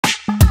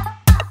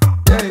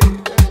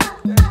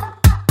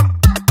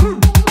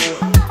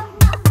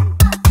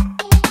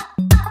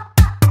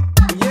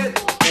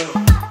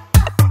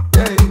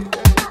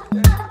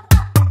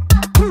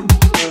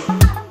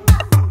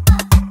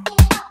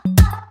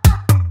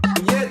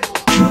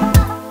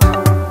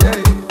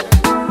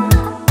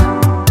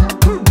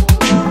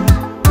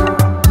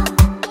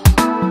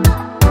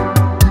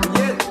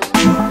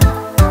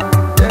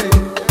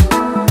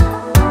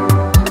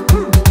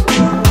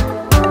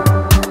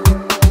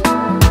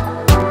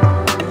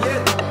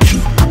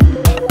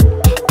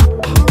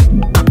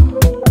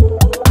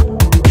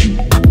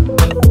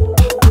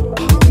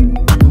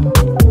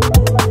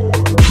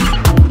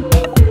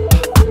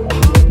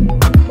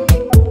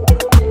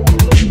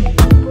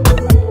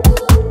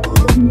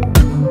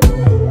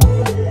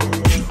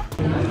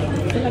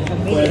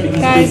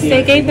Guys,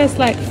 they gave us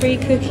like free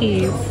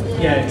cookies.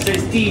 Yeah, so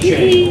it's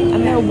DJ.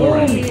 And they're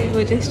warm.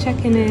 We're just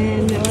checking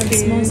in. Oh, it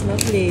smells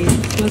lovely. It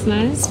smells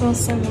nice? It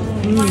smells so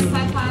nice.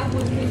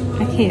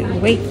 I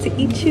can't wait to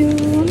eat you.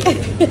 So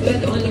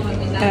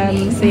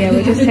yeah,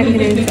 we're just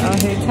checking into our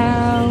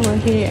hotel. We're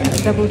here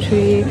at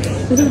Doubletree.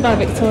 This is by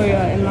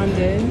Victoria in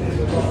London.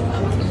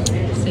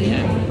 So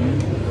yeah,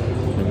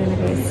 we're gonna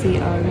go see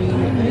our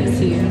room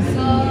soon.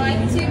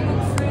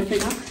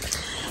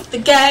 The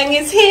gang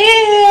is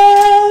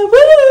here! Woo!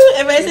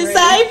 Everyone's in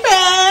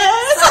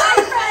Cyprus!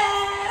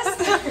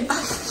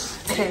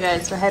 Cyprus! Okay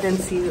guys, we're heading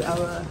to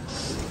our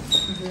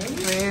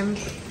room.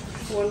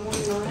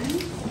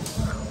 119.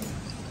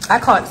 I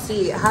can't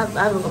see. I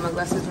haven't got my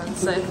glasses on,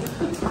 so.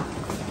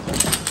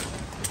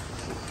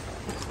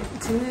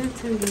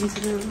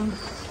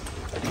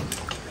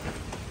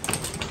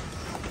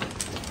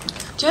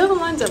 Do you ever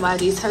wonder why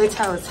these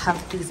hotels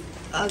have these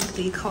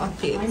ugly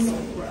carpets? I know,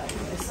 right?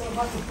 It's so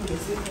hard to put a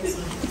suitcase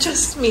on.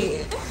 Just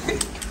me.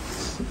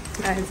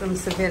 Guys, I'm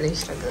severely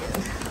struggling.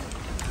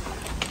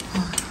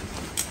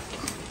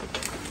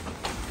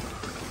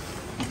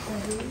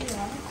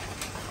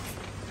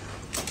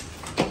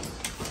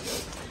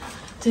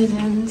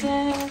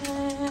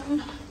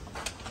 Dun-dun-dun.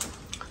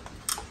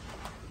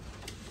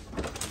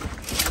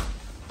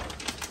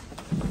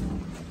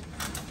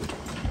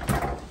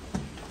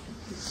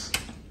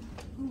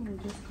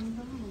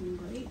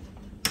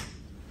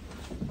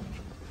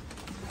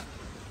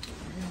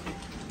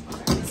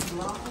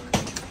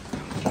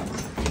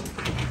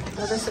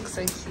 Oh, this looks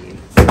so cute.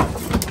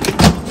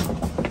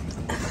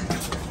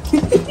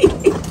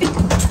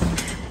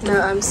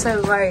 No, I'm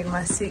so worried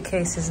my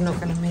suitcase is not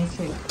going to make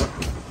it.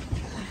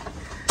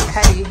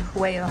 Carry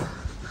whale.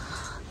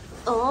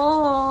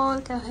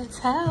 Oh, the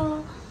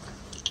hotel.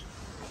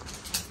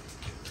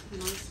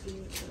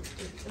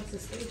 That's a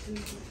station.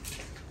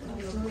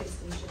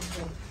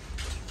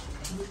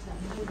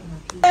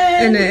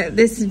 And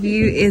this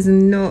view is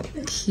not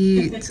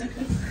cute.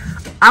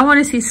 I want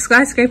to see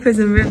skyscrapers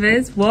and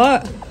rivers.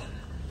 What?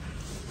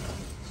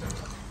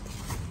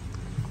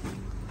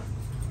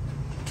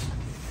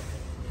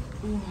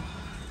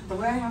 The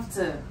way I have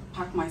to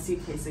pack my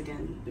suitcase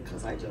again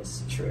because I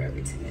just threw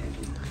everything in.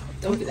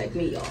 Don't be like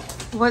me, y'all.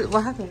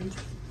 What happened?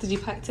 Did you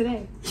pack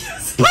today?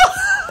 Yes.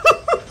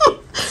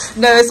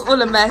 No, it's all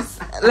a mess.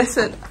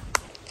 Listen.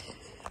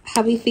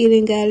 How are you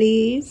feeling,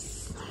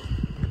 girlies?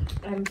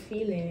 I'm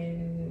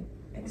feeling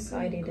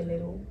excited a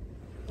little.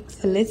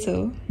 A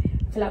little? I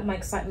feel like my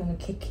excitement will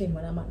kick in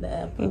when I'm at the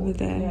airport. Over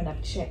there. And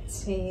I've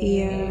checked in.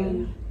 Yeah.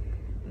 And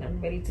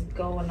I'm ready to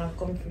go, and I've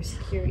gone through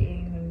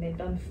security and they're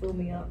done fill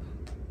me up.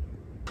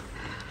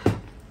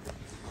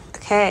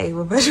 Okay,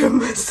 we're measuring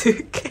my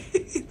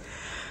suitcase.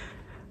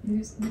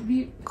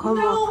 Come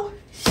on.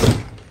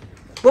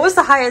 What was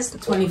the highest?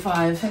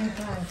 25.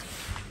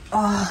 25.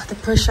 Oh, the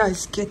pressure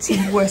is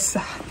getting worse.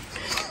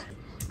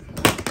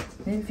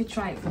 Maybe if you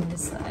try it from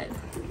this side.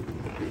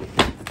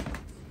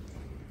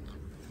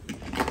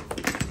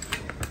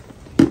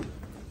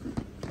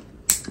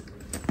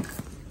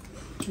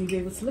 Will you be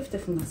able to lift it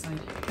from that side?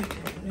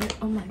 Okay.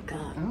 Oh my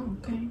god. Oh,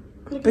 okay.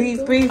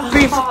 Breathe, breathe,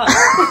 breathe.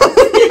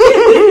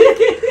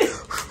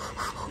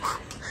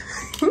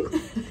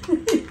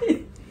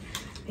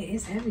 It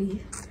is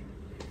heavy.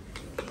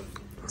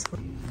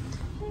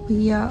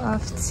 We are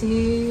off to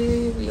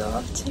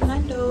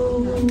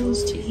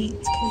Nando's to eat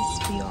because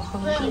we are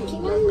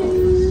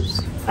hungry.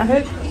 I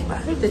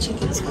hope the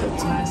chicken's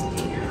cooked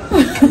nicely.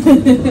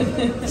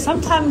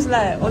 Sometimes,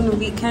 like on the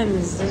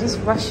weekends, they just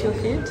rush your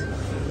food.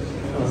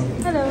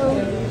 Hello.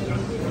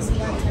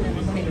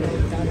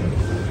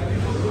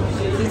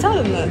 You tell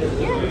them that?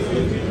 Yeah.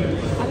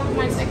 I like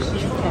mine extra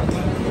chicken.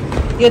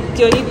 You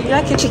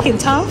like your chicken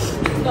tough?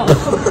 No.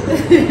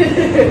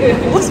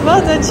 What's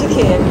well done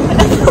chicken?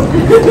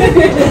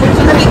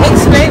 Let me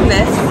explain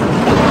this.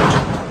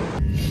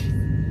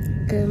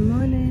 Good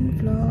morning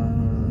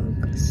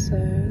vlog. So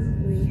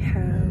we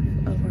have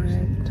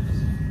arrived.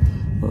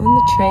 We're on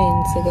the train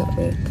to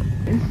Gatwick.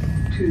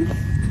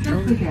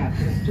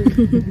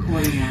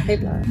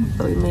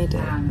 But we made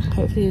it.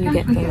 Hopefully we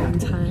get there on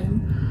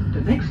time.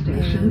 The next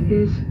station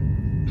is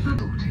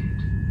Sorted.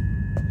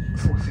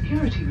 For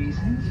security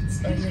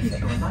reasons, please keep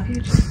your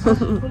luggage and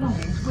personal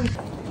belongings with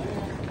you.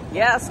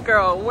 Yes,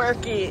 girl,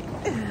 work it.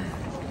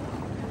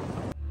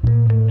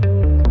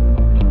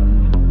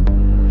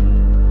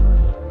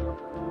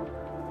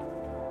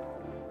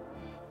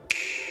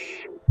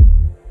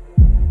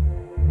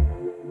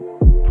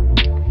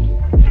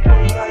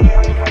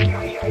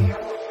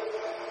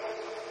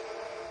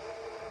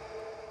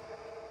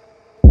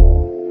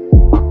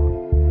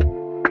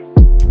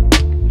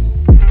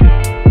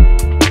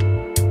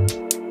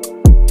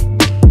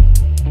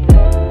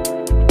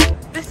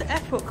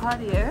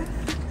 Cardio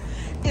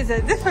is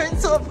a different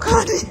sort of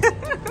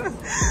cardio.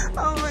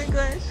 Oh my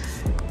gosh.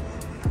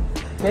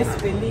 Best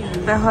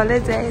believe. The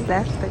holiday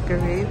left the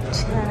group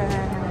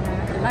chat.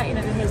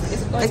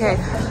 Okay,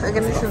 we're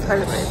gonna do some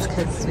photos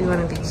because we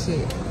want to be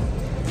cute.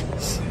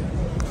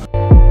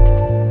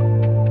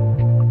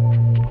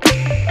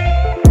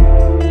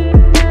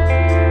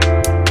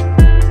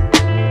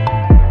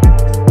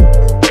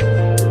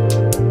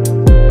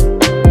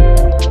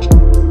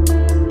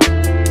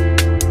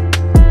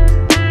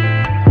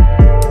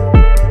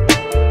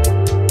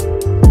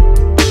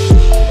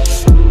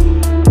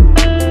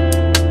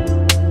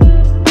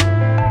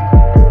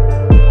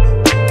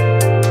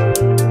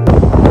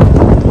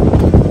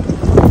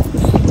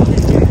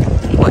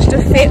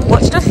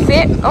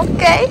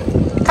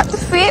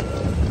 Fit.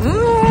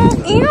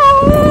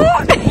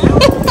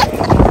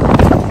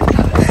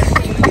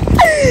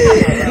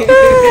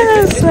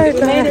 So We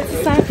made it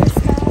to Cyprus,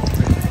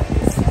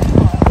 guys.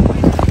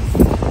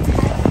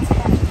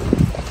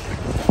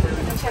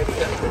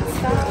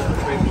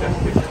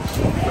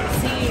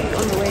 See you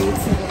on the way to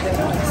the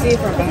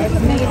zebra bag,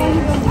 maybe.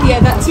 Yeah,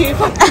 that too.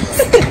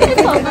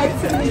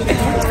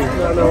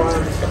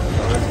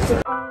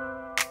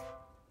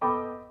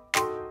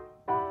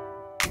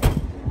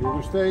 You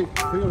will stay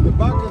free on the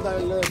back and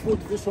I'll put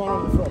this one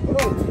on the front.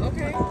 Alright?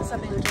 Okay.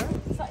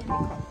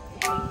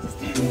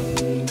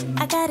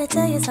 I gotta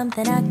tell you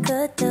something I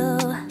could do.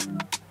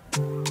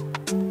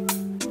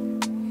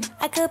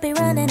 I could be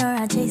running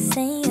around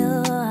chasing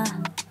you,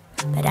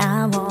 but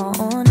I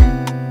won't.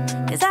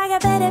 Cause I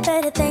got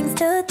better things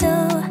to do.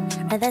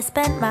 Rather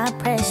spend my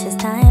precious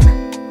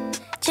time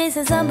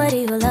chasing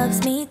somebody who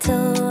loves me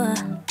too.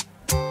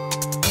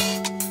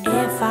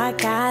 If I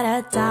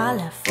got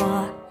 $1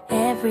 for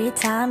every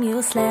time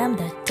you slam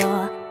the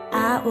door,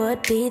 I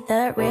would be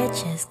the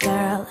richest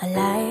girl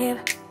alive.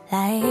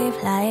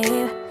 If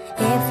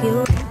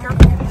you...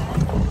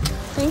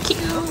 Thank you.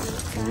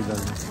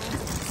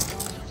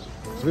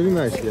 It's really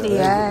nice here.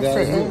 Yes,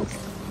 it is.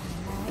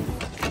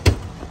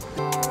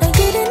 No,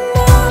 you didn't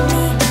know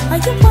me. All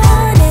you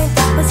wanted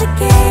was a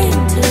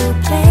game to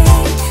play,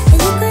 and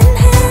you couldn't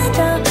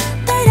handle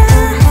that I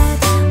had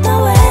my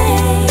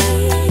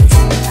ways.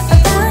 I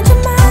found your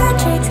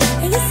matrix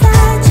and your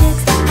side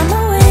chicks. I'm a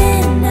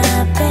winner,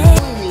 babe.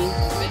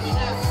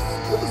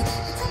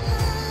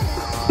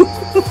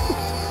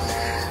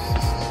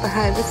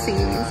 Behind the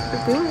scenes, the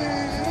boomer.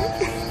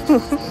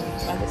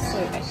 That is so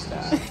extra.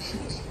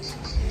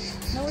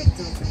 No, it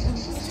doesn't.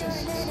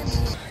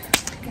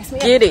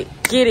 Get it,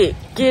 get it,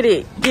 get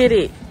it, get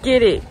it,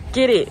 get it,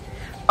 get it.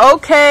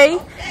 Okay,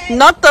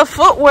 not the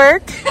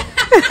footwork.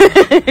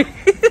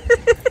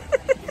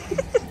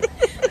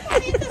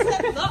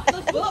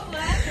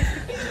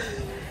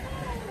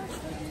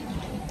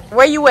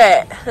 Where you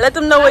at? Let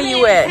them know where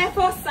you at.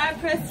 Pafos,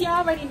 Cyprus, you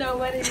already know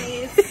what it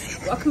is.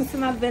 Welcome to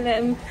my villa.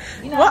 And,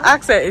 you know, What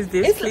accent is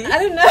this, it's, please? I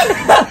don't know.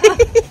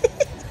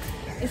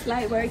 It's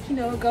like work, you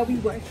know, girl be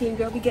working,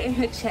 girl be getting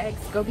her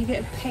checks, girl be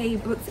getting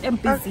paid, but I'm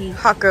busy.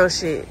 Hot girl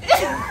shit.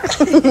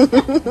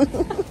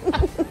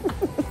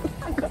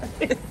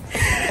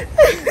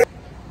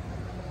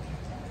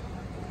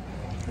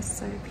 It's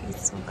so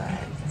peaceful,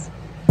 guys.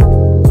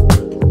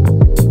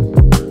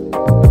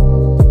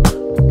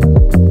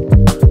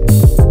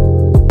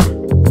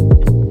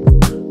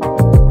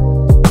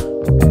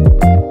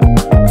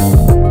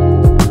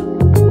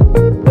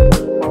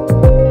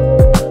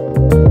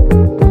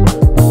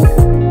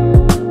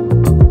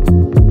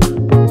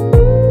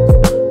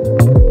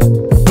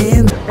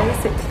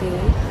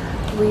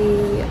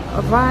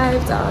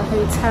 Arrived at our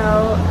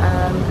hotel,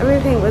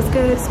 everything was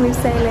good, smooth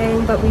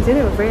sailing, but we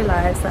didn't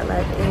realize that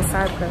like in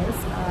Cyprus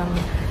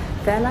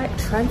they're like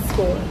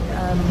transport,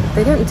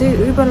 they don't do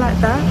Uber like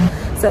that.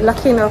 So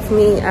lucky enough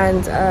me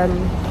and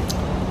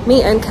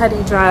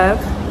Caddy drive,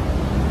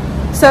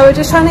 so we're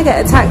just trying to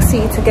get a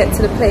taxi to get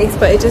to the place,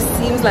 but it just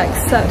seems like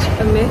such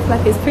a myth,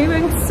 like it's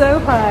proving so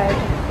hard.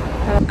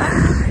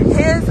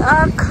 Here's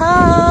our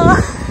car.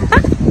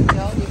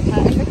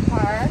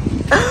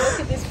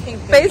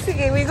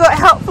 Basically, we got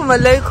help from a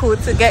local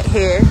to get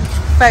here.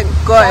 Thank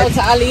God. Shout out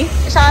to Ali.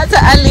 Shout out to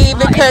Ali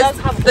because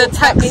the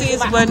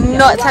taxis were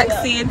not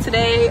taxiing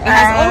today.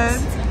 And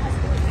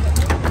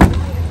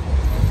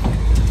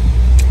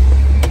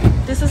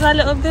this is our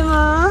little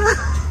bimmer.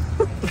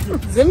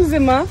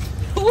 Zimmer.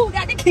 Oh,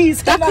 got the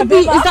keys. That could be.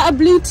 Is that a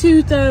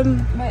Bluetooth?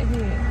 Right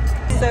here.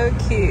 So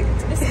cute.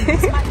 This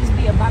might just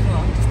be a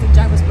banger. Just the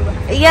driver's wheel.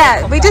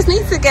 Yeah, we just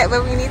need to get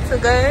where we need to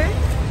go.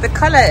 The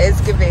colour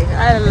is giving.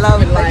 I love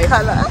the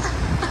colour.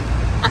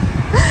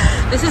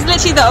 This is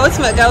literally the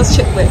ultimate girls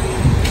trip with.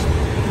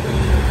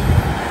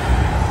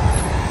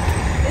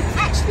 It's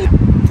actually.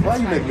 Why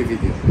you make me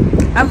video?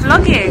 I'm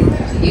vlogging.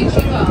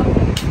 YouTuber,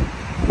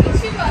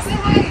 say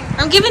hi.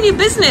 I'm giving you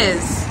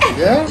business.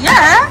 Yeah?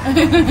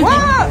 Yeah.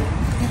 What?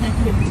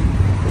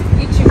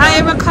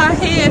 Hire a car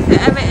here if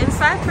you're ever in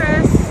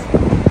Cyprus.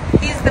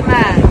 He's the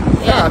man.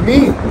 Yeah,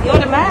 me. You're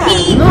the man.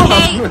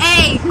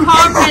 PKA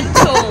car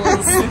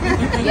rentals.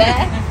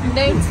 Yeah,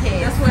 noted.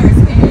 That's where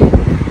it's been.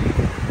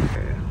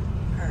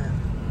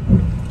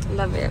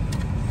 Love it.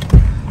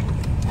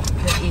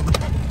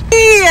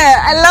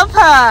 Yeah, I love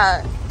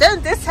her.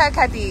 Don't diss her,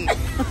 Caddy.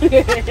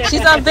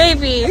 She's our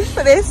baby.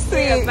 So they're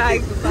sweet. I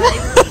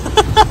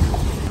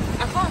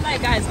can't lie,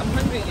 guys. I'm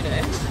hungry, you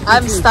know.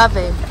 I'm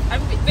starving.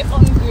 I'm a bit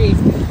hungry.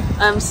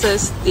 I'm so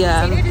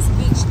yeah. You know this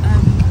beach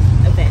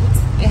event?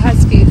 It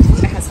has food.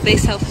 It has. They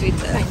sell food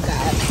there. Thank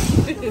God.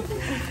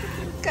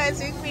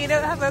 Guys, we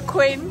don't have a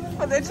coin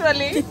for the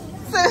trolley.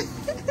 So.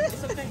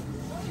 It's okay.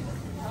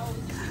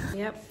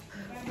 Yep,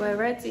 we're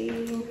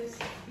ready.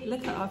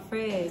 Look at our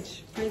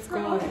fridge. Praise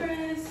God.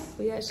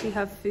 We actually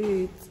have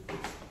food.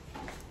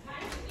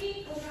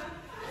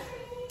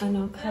 And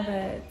our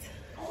cupboard.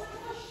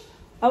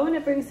 I want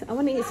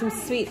to eat some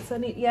sweets.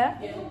 Yeah.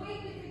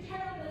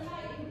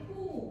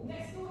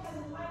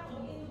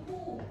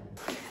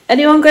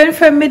 Anyone going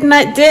for a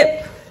midnight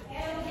dip?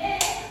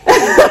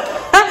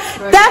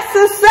 That's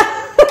a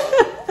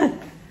sign.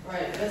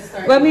 Right, let's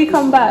start. When we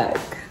come back,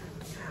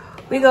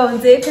 we go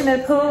and dip in the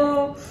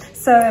pool.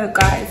 So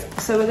guys,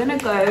 so we're gonna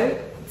go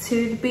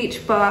to the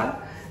beach bar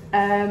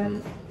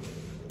and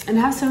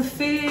have some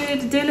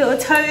food, do a little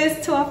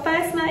toast to our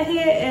first night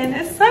here in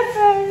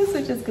Cyprus,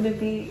 which is gonna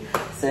be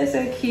so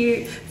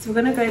cute. So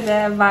we're gonna go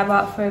there, vibe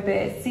out for a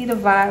bit, see the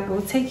vibe.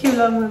 We'll take you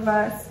along with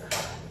us,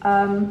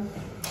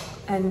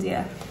 and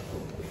yeah,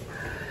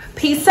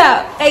 peace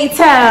out,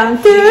 A-Town.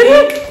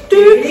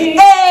 Hey,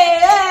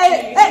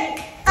 hey, hey,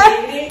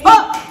 hey,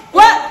 oh,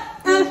 what?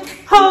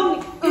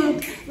 Home,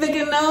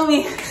 looking on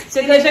me.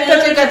 Shaka,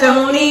 shaka, shaka,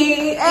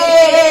 Tony.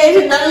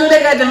 Hey, shaka,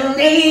 shaka,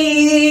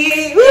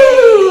 Tony.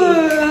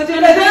 Woo, shaka,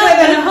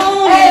 shaka,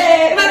 home.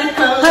 Hey,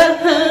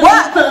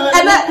 what?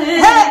 And that,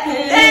 hey,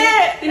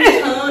 hey,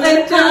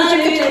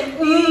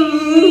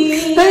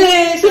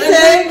 she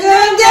said,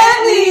 come get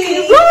me.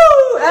 Woo,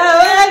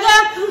 I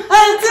got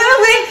until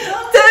we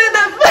to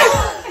the.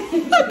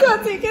 I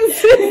can't take it.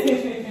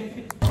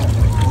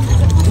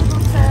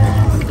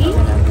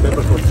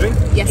 Pepper for drink?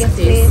 Yes,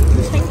 please.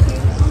 Thank you.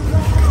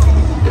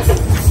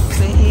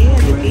 We're here at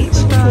the beach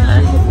bar.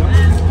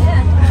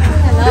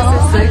 Hello.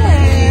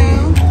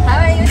 How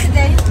are you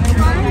today?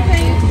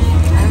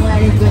 I'm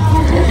very good.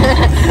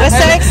 We're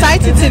so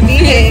excited to be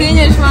here.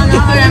 Finish 1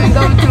 hour and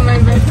go to my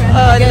boyfriend.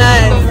 Oh,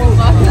 nice.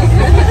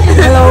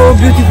 Hello,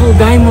 beautiful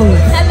diamond.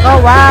 Oh,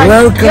 wow.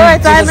 Welcome You're a to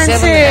the diamond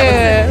seven.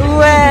 too.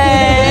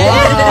 Way.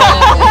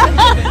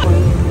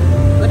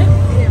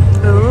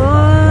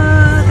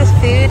 Ooh, the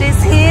food is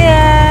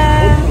here.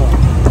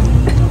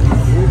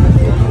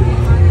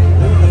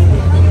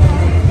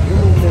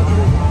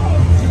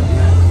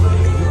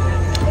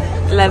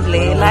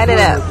 Lovely, light it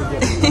up.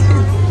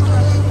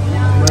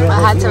 I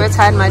had to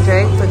return my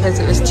drink because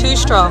it was too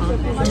strong.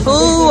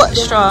 So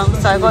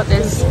I got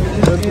this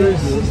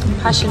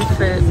passion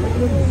fruit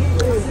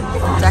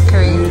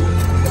daiquiri,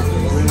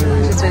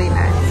 which is really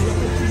nice.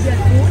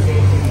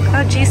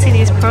 How juicy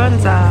these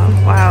prawns are.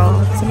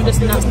 Wow. Someone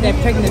just announced their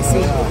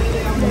pregnancy.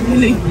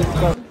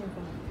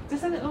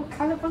 Just a little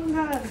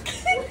calabunga.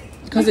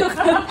 Because it.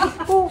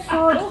 Oh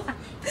God. Oh,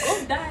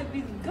 that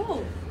is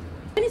go.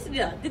 Did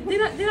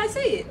I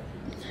say it?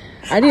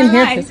 I didn't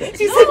hear this.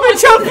 She said we're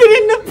jumping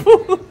in the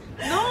pool.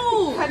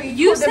 No,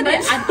 you said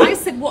it, and I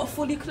said what,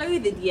 fully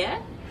clothed, yeah?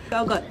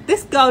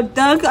 This girl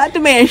done got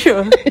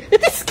dementia.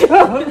 This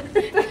girl.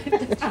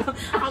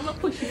 I'm not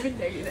pushing you in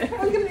there, you know.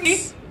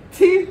 3,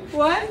 2,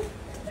 1.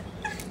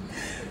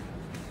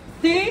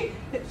 3, 2,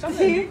 It's not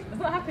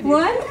happening.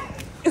 1.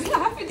 It's not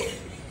happening.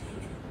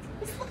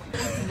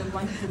 The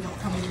life is not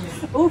coming in.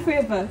 All 3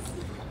 of us.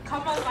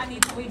 Come on, I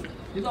need to win.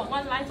 You got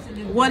 1 life to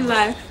live. 1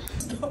 life.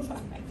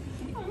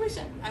 I wish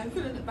I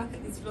could look back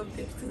at these vlog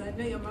tips because I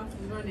know your mouth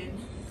is running.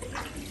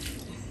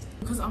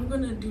 Because I'm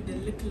gonna do the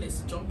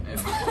littlest jump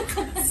ever.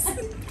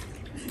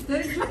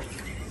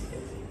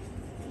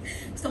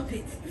 Stop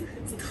it.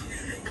 Stop.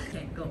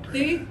 Okay, go.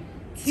 3,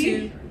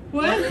 2,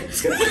 1.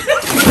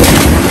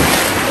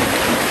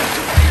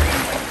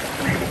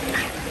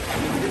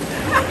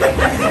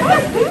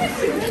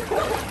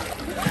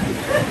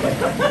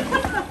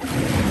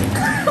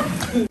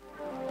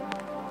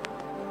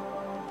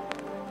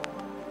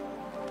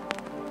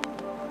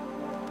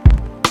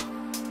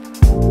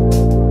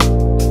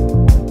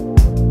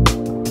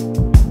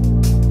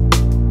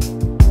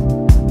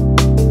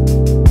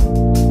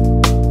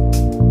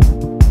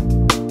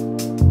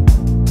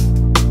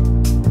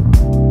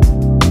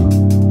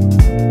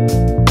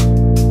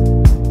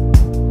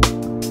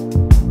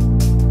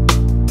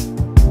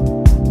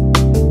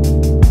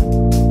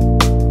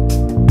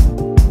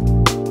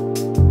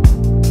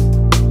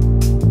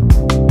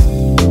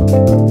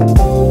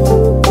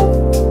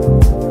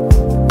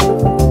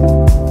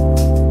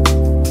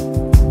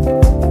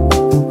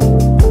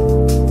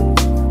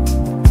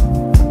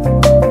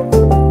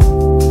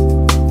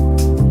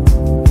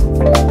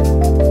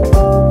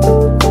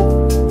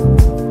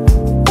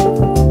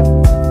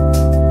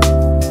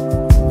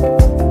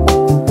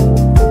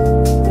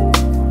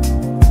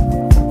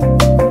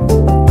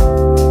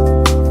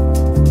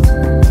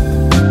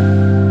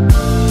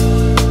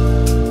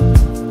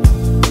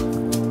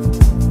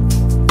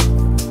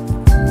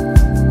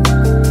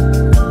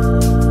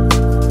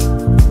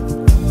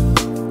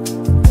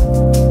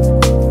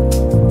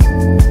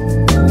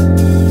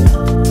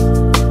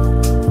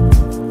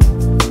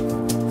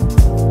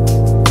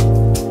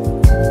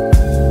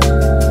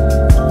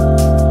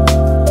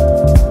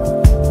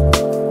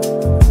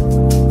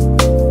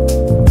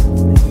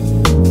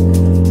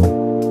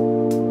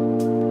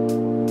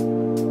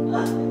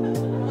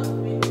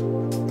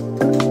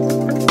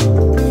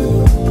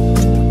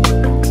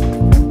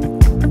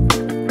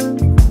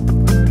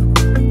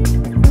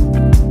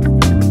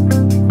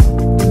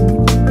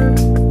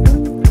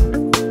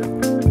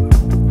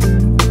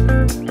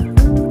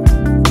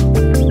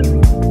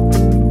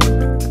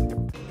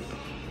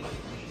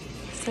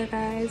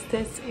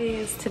 this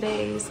is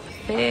today's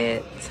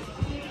fit.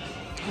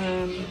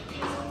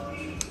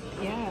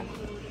 Yeah,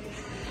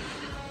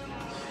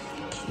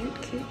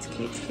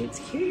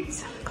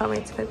 Cute. Can't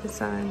wait to put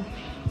this on.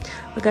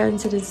 We're going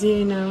to the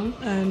zoo now,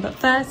 but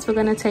first we're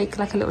gonna take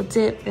like a little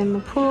dip in the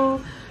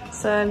pool.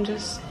 So I'm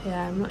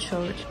not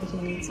sure which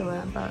bikini to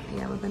wear, but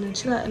yeah, we're gonna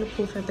chill out in the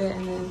pool for a bit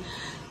and then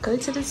go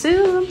to the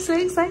zoo. I'm so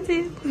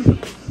excited.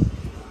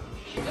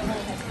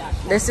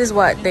 This is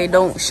what they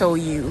don't show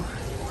you.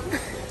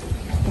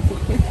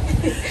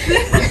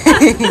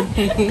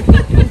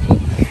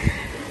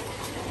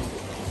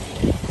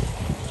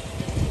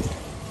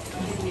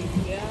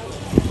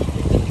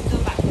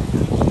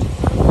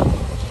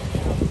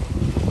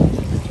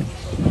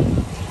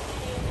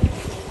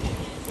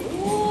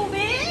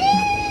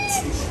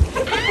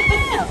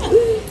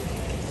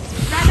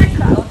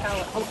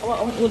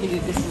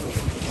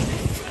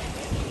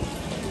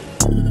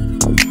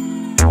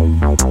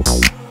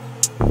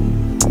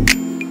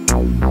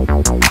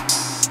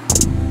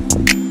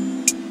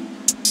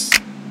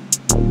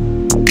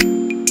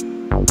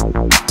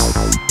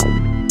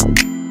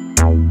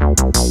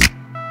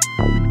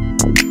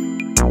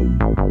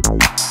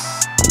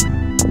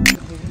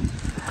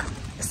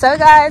 So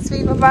guys,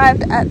 we've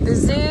arrived at the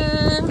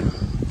zoo.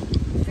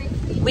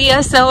 We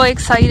are so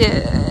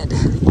excited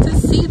to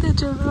see the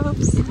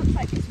giraffes. It looks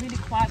like it's really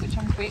quiet, which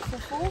I'm grateful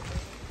for.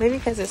 Maybe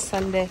because it's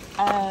Sunday.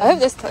 I hope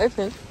they're still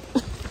open.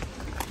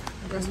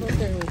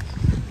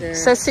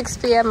 So 6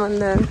 p.m. on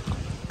the...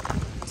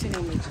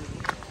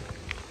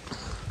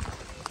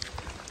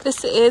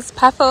 This is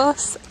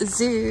Pafos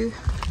Zoo,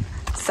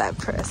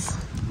 Cyprus.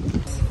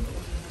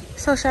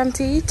 So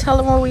Shanti, tell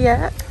them where we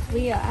at.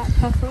 We are at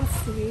Pafos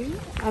Zoo.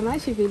 I'm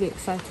actually really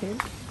excited,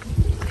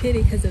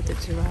 purely because of the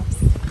giraffes.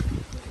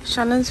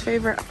 Shannon's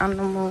favorite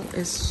animal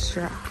is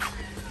giraffe.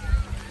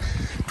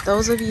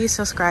 Those of you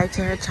subscribed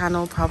to her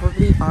channel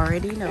probably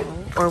already know,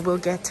 or will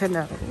get to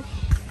know.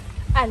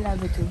 I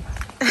love it too.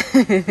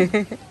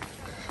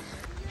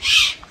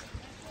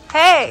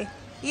 Hey,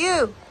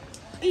 you!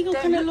 Eagle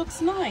kind of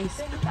looks nice.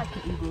 They look like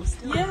an eagle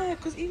still. Yeah,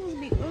 because eagles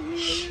be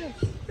ugly.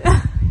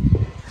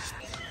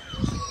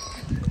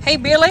 Hey,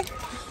 Billy.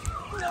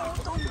 No,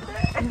 don't do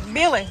that.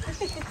 Billy.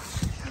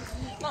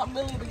 Not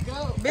Billy the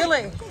goat.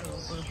 Billy.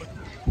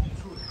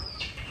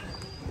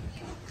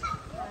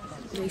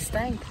 They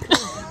stank.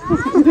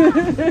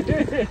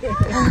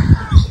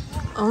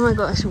 Oh my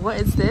gosh, what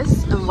is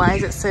this? And why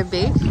is it so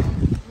big?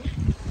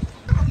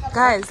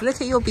 Guys, look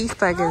at your beef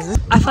burgers.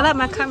 I feel like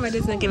my camera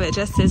doesn't give it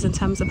justice in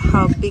terms of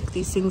how big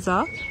these things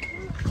are.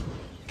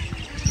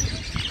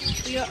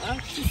 We are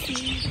off to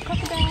see the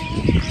crocodile.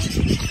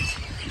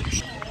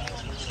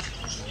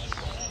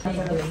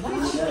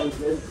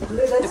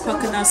 The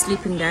crocodile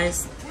sleeping,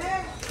 guys.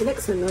 He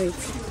looks annoyed.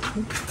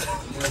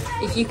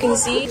 If you can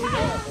see. I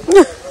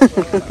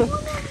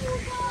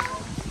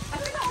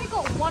think we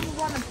got one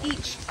of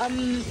each.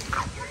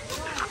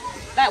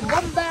 Like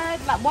one bird,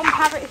 like one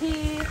parrot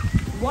here,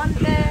 one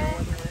there.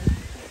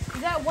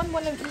 Is that one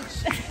of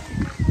each?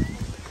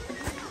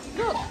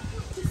 Look,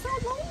 it's so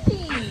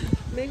lonely.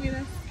 Maybe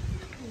that's...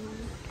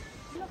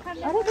 Look, I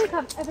don't think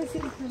I've ever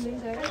seen a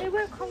flamingo. And they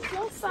won't come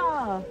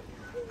closer.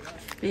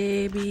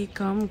 Baby,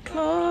 come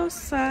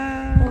closer.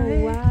 Oh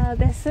wow,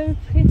 they're so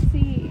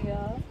pretty.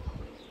 Yeah.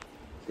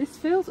 This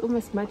feels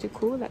almost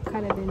magical, like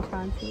kind of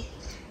enchanted.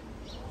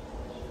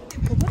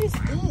 But what is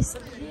this?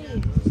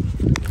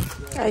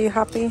 Are you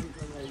happy?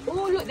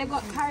 Oh look, they've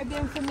got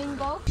Caribbean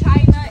flamingo,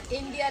 China,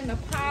 India,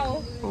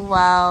 Nepal.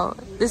 Wow,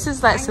 this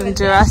is like some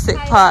Jurassic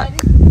Park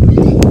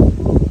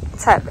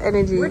type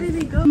energy. Where did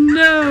he go?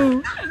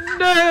 No,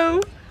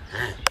 no.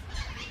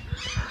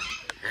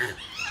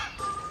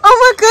 Oh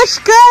my gosh,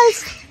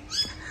 guys.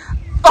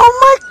 Oh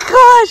my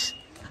gosh.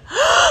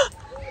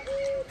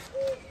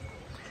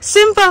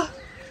 Simba.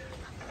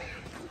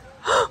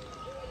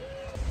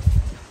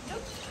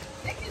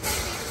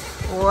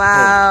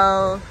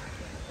 Wow.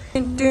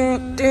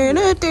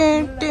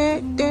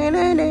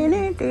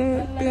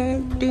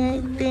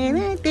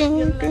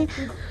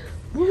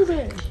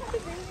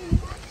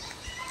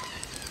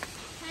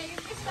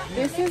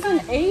 This is an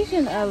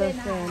Asian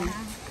elephant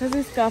because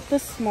it's got the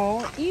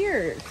small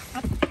ears.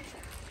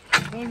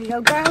 Here we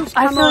go, girls.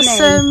 I Come feel on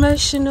so in.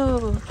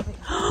 emotional.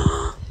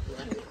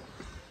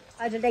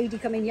 I had a lady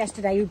come in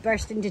yesterday who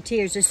burst into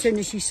tears as soon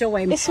as she saw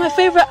him. It's my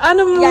favorite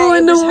animal Yeah, it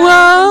in the was her,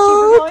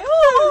 world.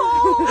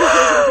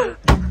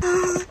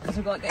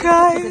 and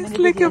Guys,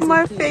 look at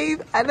my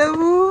fave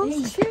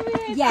animals.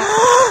 Yeah.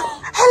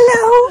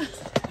 Hello.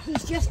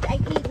 He's just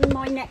eating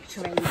my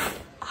nectarine.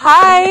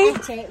 Hi. He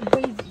ate it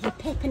with the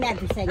pip and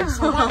everything.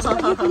 So that's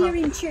what you can hear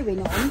him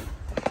chewing on.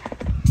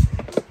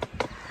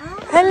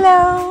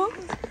 Hello.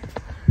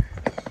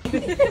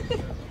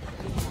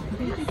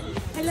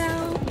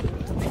 Hello.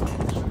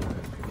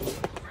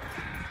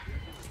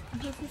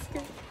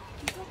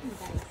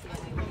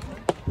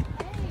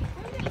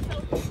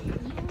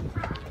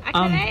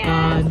 I'm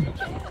done.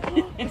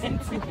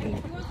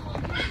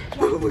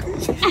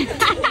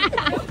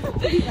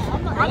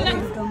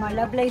 My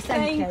lovely,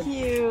 thank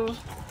you.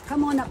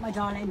 Come on up, my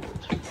darling.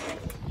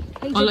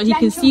 He's Oh, a look, you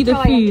can see the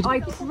gentle giant. food. I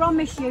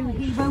promise you,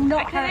 he will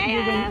not hurt you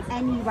in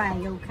any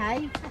way,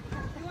 okay?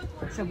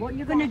 So what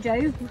you're going to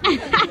do?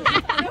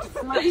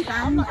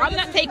 I'm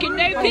not taking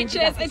no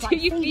pictures until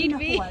you feed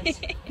me.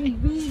 He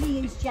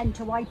really is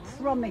gentle, I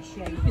promise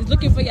you. He's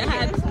looking for your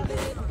hand.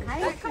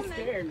 Okay?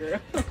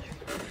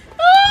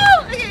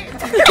 Oh, okay.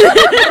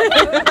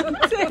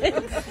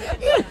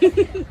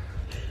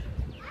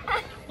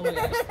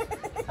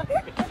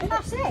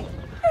 That's it.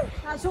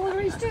 That's all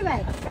there is to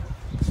it.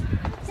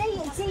 See,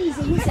 it's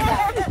easy, isn't it?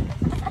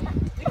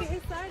 Look at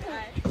his side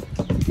eye.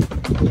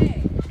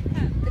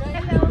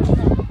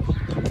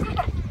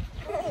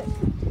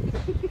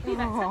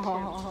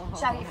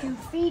 So if you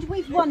feed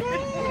with one...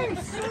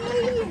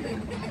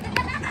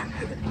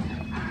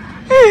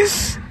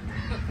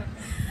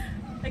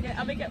 Okay,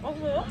 I'm gonna get one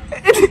more.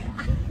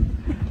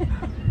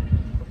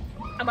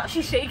 I'm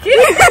actually shaking.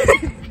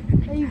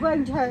 He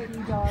won't hurt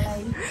you,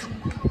 darling.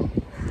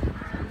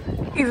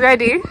 He's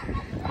ready.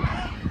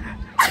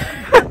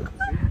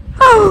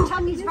 The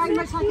tongue is very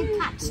much like a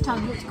cat's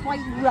tongue. It's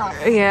quite rough.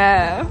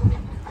 Yeah.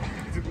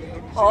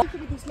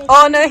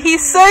 Oh no,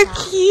 he's so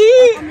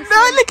cute.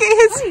 No, look at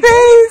his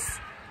face.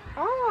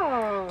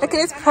 Oh. Look at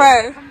his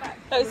pro.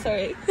 Oh,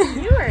 sorry.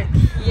 You are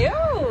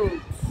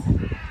cute.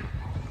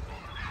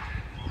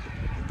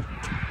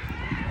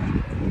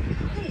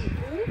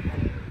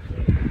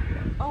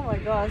 Oh my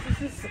gosh,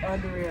 this is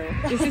unreal.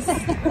 This is.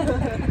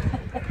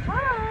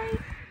 Hi.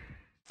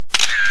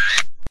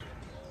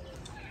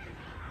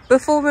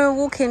 Before we were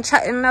walking,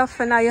 chatting enough,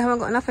 and now you haven't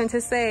got nothing to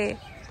say.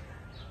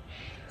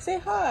 Say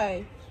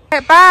hi.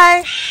 Okay,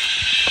 bye.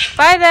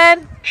 Bye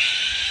then.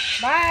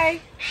 Bye.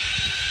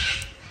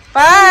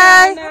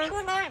 Bye. Okay.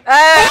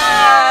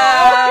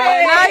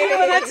 Now you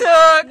wanna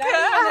talk. Now you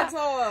wanna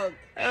talk.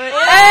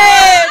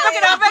 Hey, bring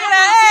it up, bring it up.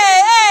 Hey,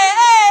 hey,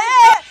 hey,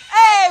 hey,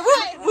 hey,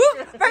 whoop, whoop,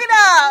 bring it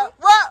up.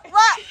 What,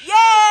 yeah.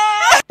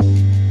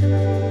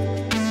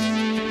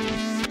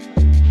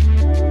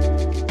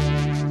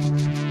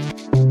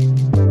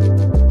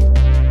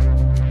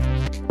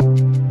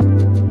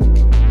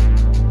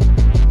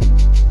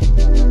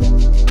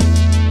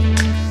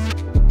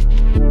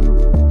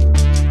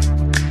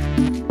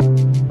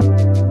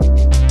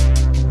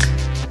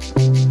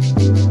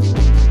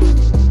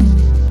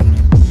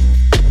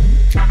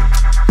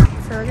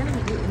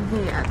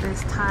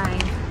 Thai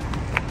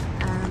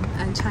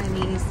and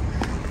Chinese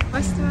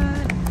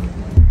restaurant.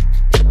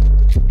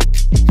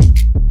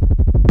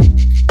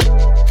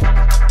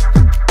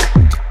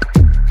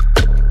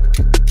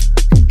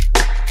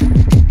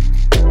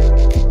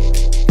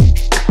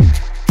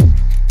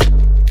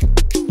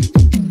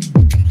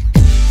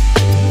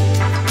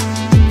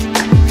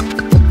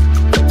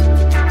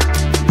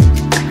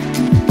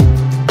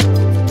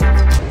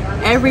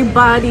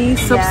 Everybody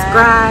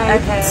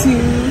subscribe to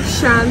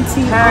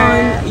Shanti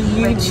on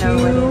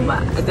YouTube.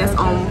 That's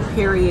on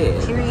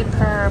period. Period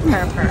per.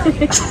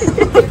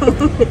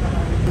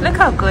 Look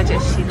how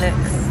gorgeous she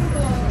looks.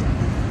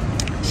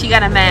 She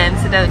got a man,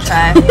 so don't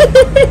try.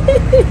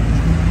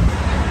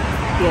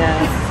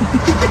 Yeah.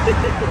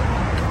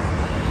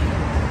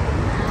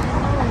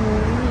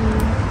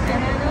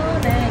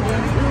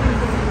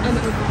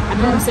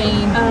 I'm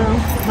saying,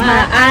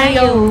 My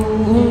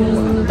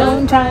ayo,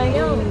 don't try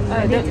yo.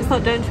 It's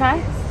not don't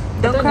try.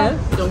 Don't cry.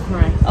 Don't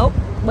cry. Oh,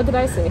 what did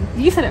I say?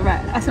 You said it right.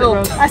 I said it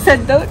wrong. I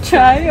said don't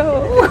try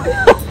yo.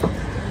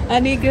 I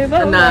need good.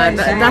 Nah,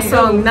 that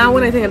song. Now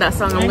when I think of that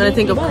song, I'm gonna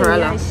think of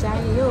Corella.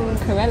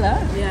 Corella?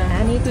 Yeah.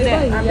 I need to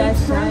go.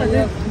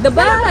 The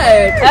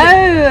bird. Oh,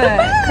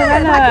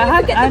 Corella.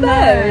 How get the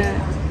bird?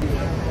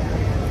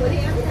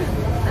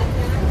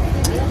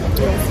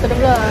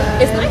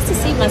 It's nice to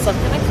see myself.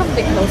 Can I come a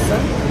bit closer?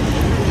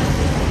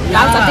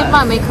 Guys, I did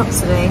my makeup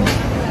today.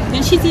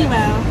 Did she do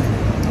well?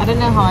 I don't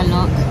know how I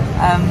look.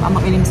 I'm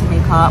not really into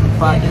makeup,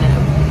 but you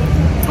know,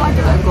 so I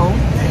give it a go.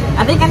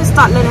 I think I need to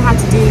start learning how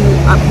to do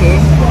up here.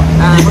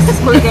 What's this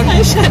called again?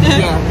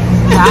 Yeah,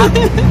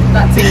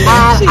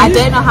 that. I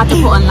don't know how to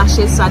put on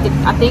lashes, so I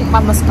think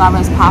my mascara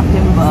is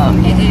popping, but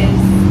It is.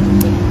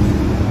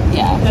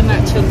 Yeah, the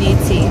natural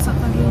beauty.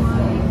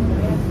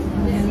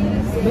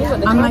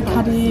 I'm like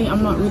Caddy.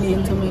 I'm not really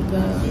into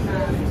makeup.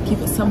 Keep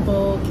it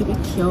simple, keep it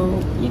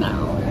cute. You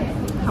know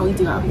how we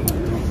do our.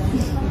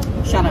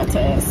 Shout out to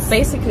us.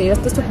 Basically,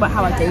 let's just talk about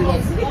how our day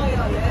was.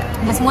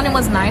 This morning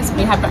was nice.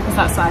 We had breakfast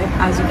outside,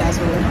 as you guys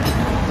will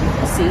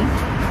see.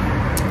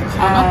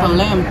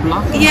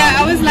 Yeah,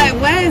 I was like,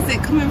 where is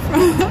it coming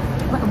from?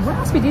 What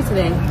else we do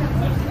today?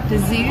 The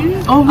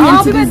zoo. Oh, we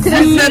went to the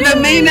zoo. The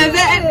main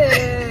event.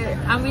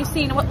 And we've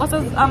seen what's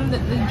the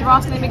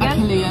giraffe's name again?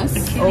 Achilles.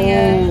 Oh,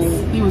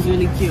 he was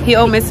really cute. he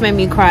almost made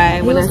me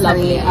cry when I saw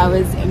lovely. it. I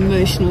was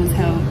emotional as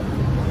hell.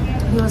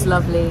 He was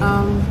lovely.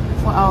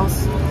 What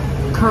else?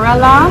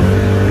 Corella.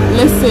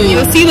 Listen.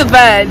 You'll see the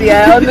bird,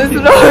 yeah, on this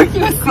vlog.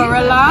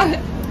 Corella.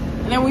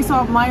 And then we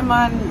saw my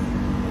man.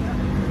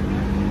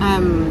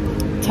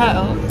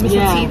 Turtle,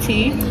 Mr. TT.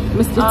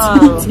 Mr.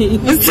 TT.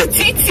 Mr.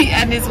 TT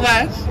and his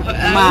wife.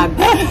 Mad.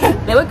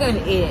 They were going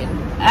in.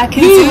 I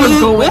can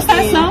do. What's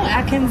that song?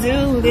 I can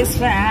do this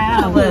for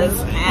hours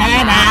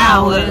and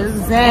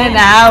hours and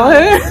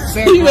hours.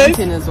 Very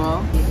dancing as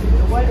well.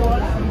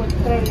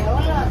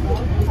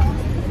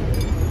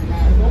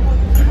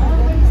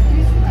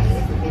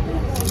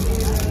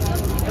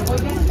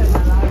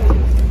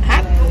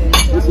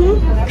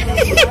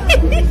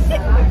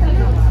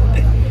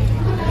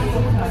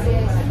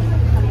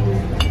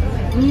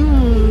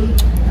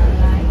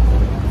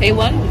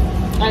 A1.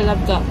 I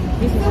love that.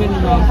 This is really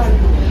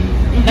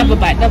nice. Double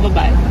bite, double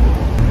bite.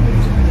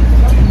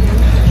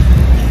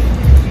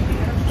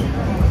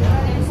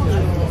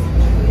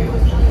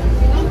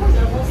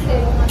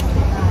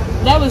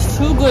 That was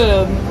too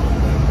good.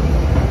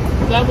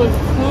 That was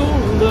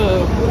too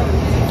good.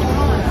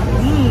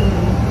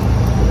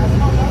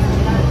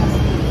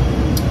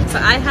 So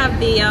I have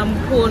the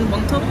prawn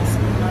wontons.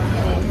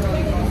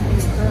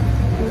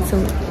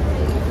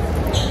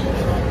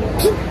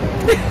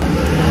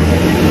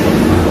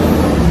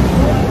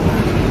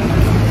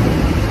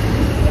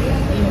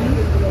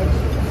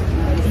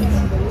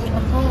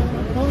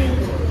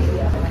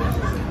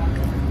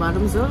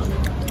 Bottoms up.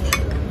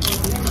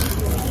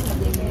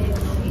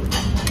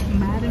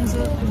 Bottoms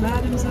up,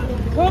 bottoms up.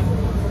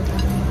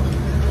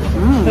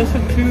 That's a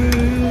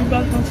cute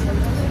bottoms.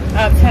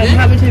 10,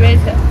 how would you rate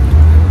it?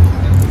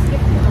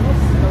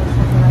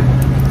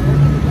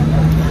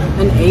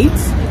 An 8.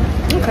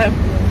 Okay.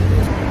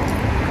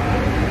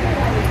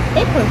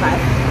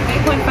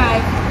 8.5.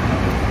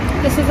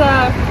 8.5. This is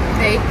a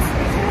 8.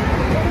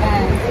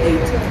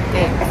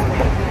 8.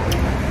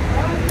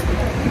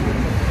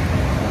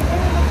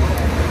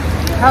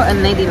 How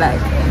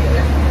unladylike.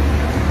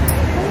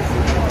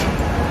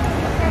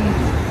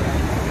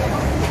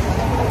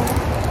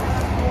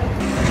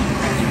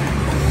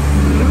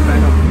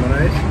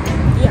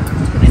 Yeah.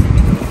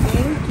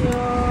 Thank you.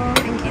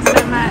 Thank you so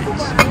much.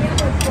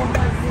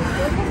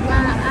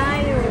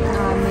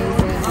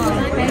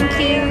 Thank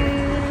you.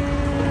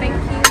 Thank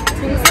you.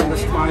 The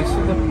spice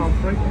of the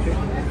paprika.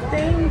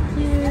 Thank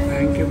you.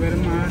 Thank you very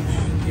much.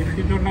 If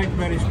you don't like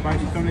very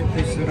spicy, don't eat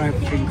this ripe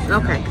things.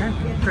 Okay.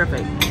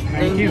 Perfect.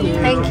 Thank you.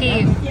 Thank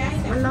you.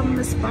 I love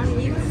the spice.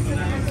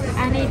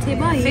 I need to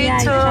buy food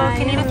tour.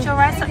 Can you lift your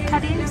rice up,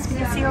 Kadis? We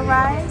can see your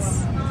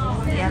rice.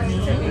 Yummy.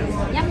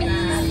 Yummy.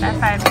 That's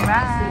fine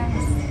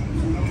rice.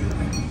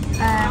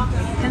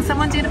 Can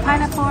someone do the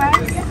pineapple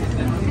rice?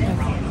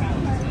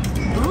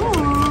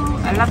 Ooh,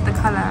 I love the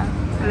color.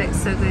 It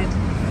looks so good.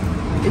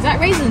 Is that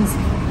raisins?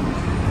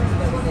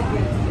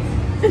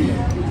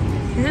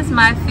 This is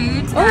my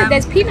food. Oh,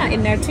 there's peanut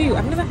in there too.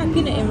 I've never had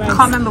peanut in rice.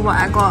 Can't remember what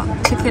I got.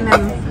 Chicken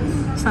and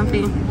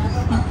something.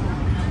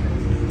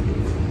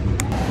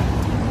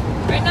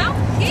 Right now?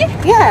 Here?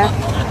 Yeah.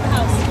 At the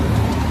house.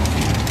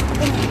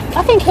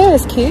 I think here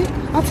is cute.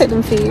 I'll take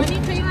them for you.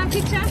 Can you have a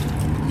picture?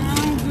 No,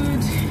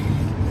 good.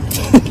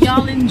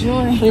 Y'all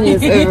enjoy.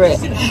 It's over it.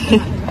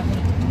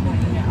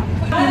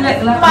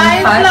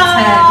 My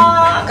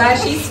vlog.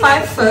 Guys, she's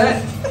 5 foot.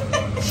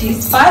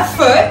 She's 5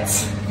 foot.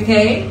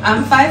 Okay,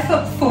 I'm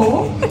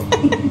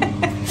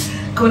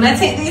 5'4". Gonna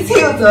take these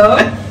heels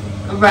off.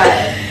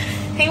 Right.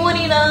 Hey,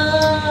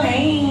 Juanita.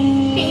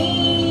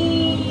 Hey.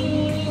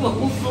 What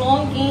we're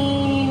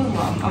vlogging.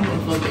 Well, I'm not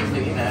vlogging for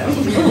you now.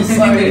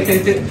 Sorry.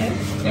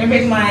 Gonna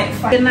make my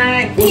good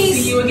night. We'll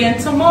see you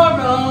again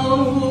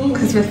tomorrow.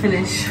 Because we're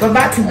finished. We're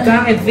about to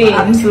dive in.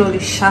 Absolutely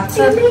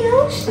shattered.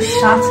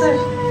 Shattered.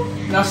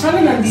 Now,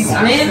 Shannon and these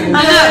accents.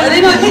 I know,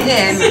 they're not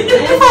hitting.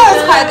 I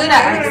was quite good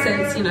at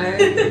accents, you know.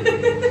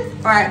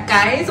 Alright,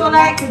 guys,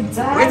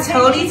 we're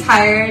totally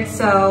tired,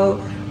 so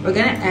we're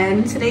gonna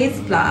end today's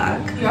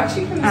vlog. You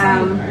actually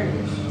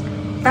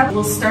can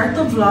we'll start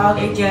the vlog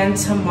again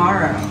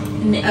tomorrow.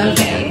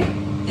 Okay.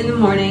 In the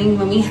morning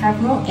when we have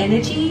more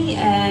energy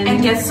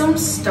and get some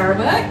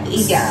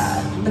Starbucks.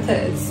 Yeah,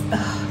 because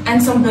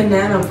and some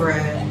banana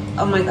bread.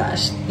 Oh my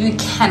gosh, you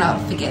cannot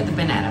forget the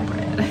banana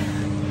bread.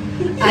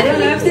 I don't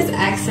know if this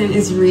accent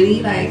is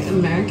really like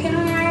American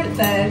or not,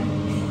 but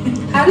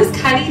how does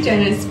Kylie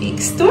Jenner speak?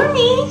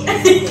 Stormy!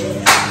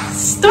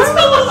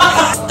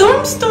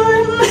 Stormy!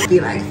 Storm! Be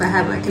like if I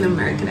had like an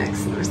American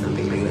accent or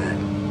something like that.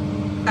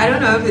 I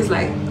don't know if it's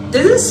like,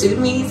 does it suit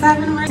me to have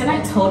an American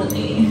accent?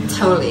 Totally.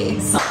 Totally.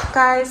 So,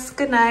 guys,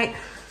 good night.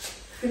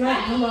 Good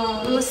night,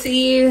 Mama. We'll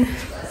see you.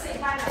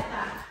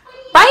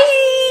 Bye!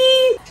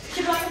 Bye!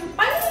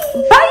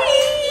 Bye!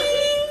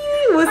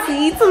 We'll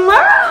see you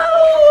tomorrow!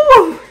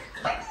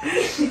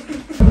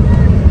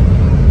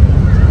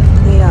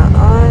 We are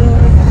on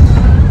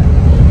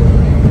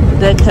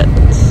the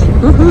coast.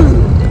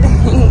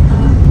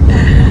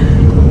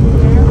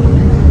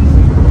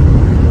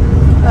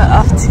 We're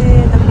off to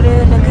the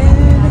Blue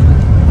Lagoon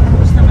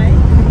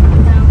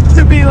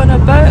to be on a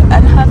boat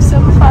and have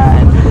some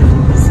fun.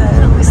 So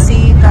we'll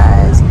see you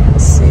guys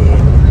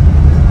soon.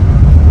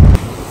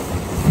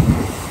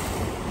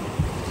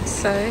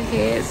 So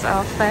here's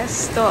our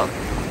first stop.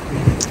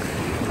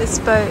 This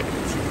boat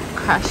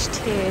crashed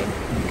here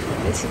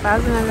in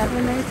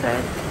 2011, they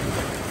said.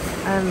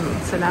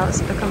 So now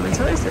it's become a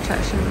tourist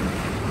attraction.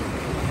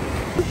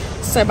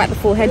 So about the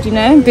forehead, you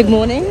know. Good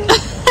morning.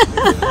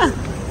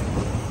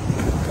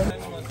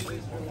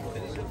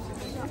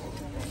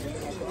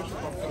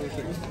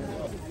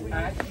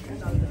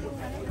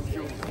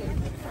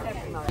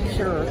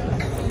 Sure.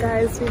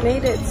 Guys, we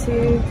made it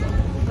to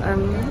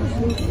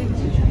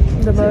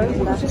the boat.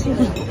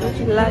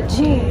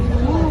 Lachi.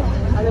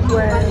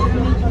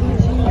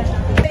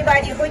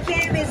 Everybody, who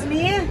came with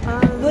me?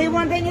 Do you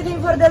want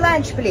anything for the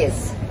lunch,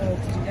 please?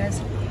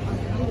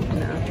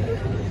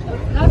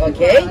 No.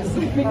 Okay.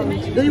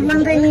 Do you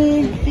want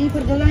anything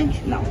for the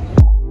lunch? No.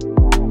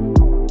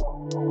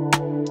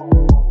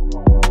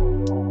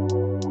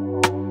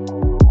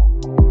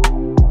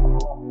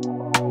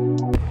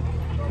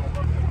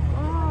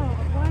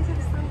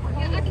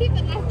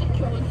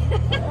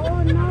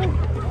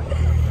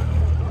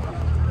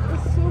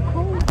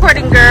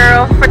 Recording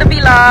girl for the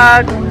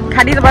vlog.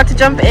 Caddy's about to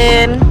jump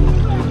in.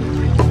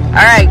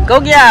 Alright, go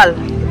girl.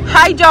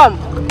 High jump.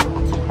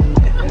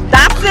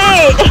 That's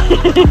it.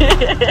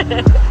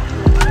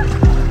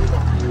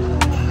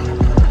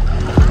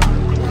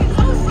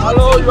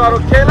 Hello, you are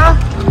okay now?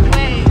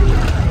 Wait.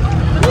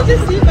 Let me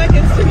just see if I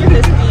can swim in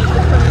this speed.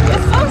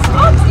 It's so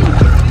salty.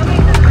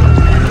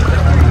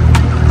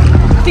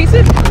 Taste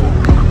it?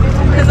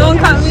 Because it won't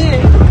count me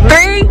in.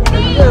 3,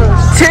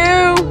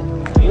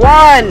 2,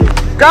 1.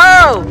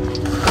 Go!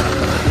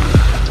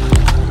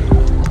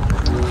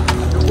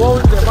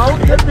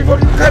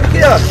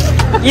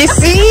 You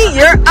see?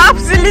 You're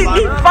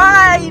absolutely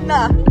fine!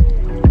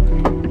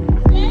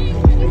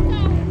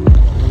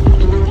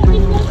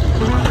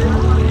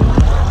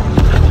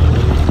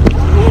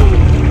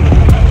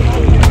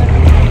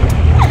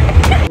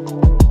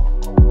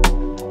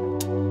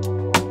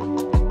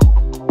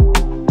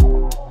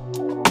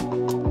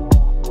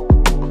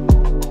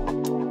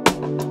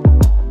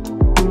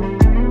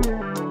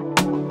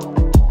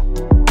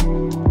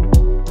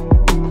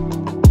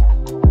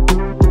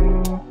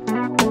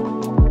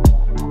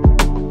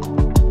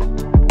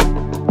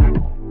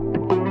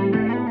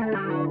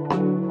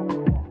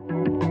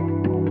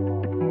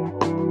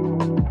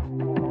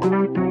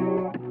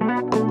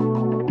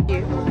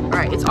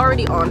 Alright, it's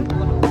already on.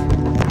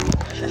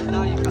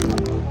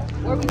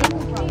 Where are we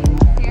looking from?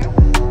 Here?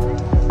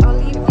 I'll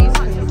leave these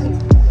for you.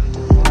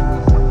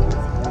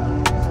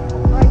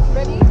 Alright,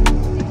 ready?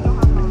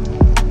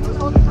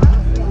 Hold the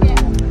time?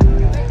 Yeah.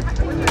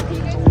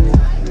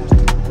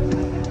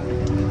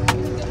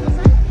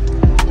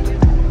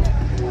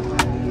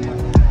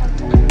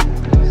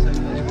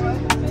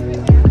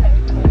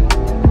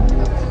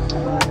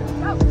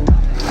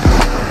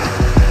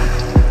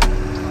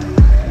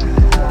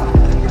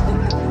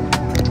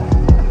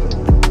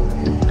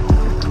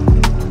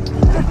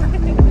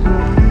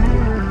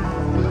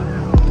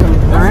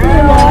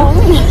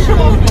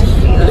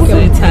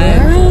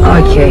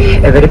 Okay,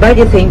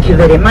 everybody, thank you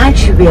very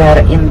much. We are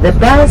in the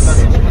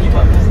bus,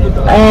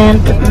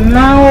 and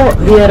now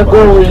we are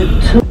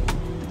going to.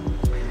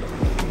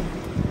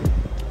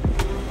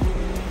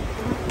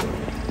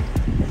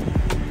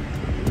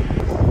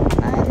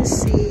 By the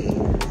sea.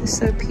 It's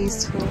so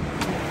peaceful.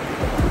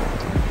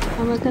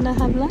 And we're gonna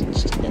have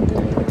lunch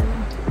together.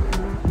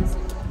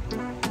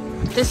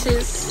 This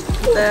is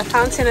the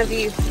Fountain of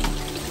Youth,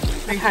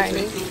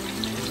 apparently.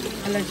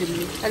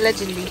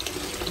 Allegedly.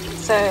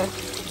 So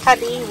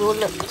Caddy will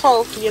look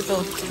 12 years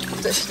old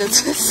after she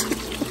does this.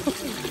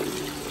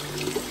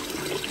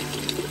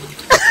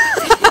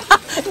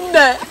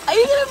 No, are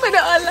you gonna put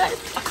it on like?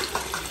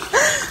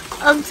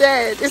 I'm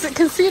dead. Is it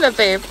concealer,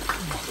 babe?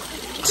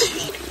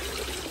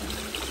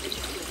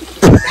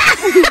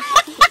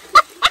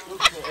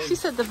 She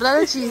said the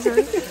blood of Jesus.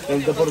 So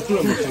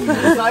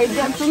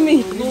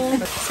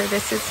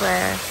this is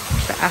where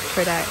the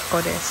Aphrodite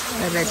goddess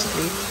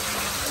allegedly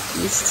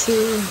used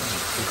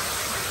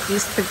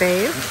to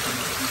bathe.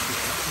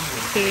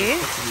 Here.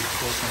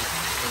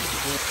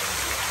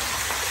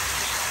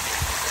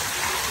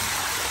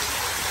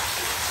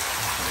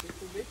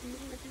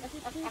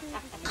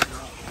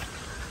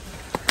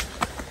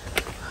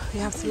 We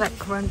have to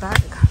like run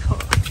back for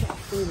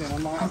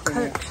our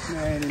coat.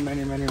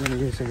 Many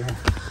years ago.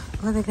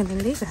 Where are they going to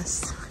leave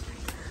us?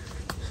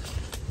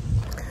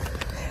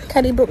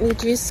 Caddy bought me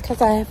juice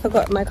because I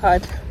forgot my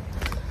card.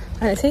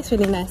 And it tastes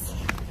really nice.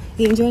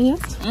 You enjoying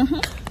yours? Mm-hmm.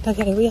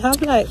 Okay, we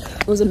have like...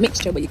 It was a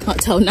mixture, but you can't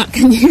tell now,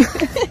 can you?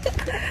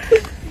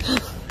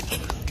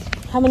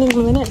 How many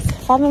more minutes?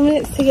 5 more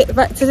minutes to get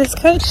back to this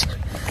coach.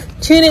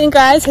 Tune in,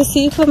 guys, to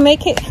see if we'll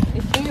make it.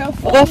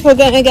 Or if we're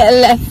going to get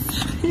left.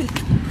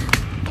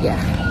 Yeah.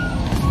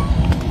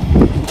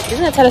 He's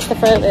going to tell us to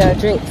throw away our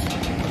drinks.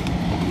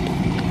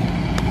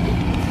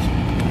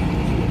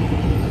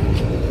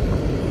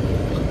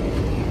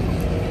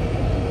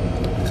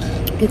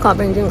 You can't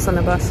bring drinks on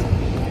the bus.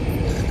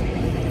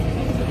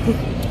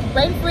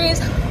 Rain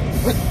freeze.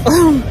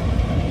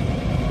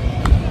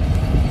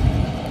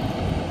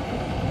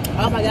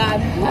 Oh my god.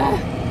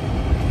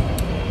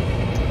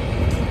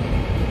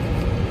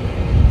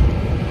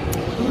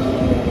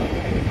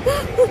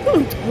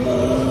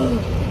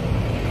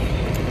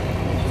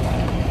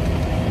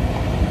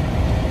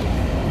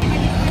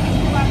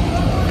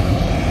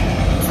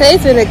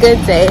 Today's been a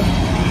good day.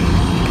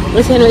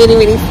 It's been really,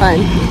 really fun.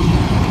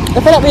 I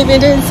feel like we've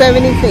been doing so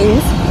many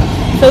things.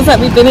 Feels like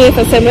we've been here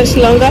for so much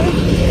longer.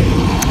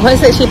 Once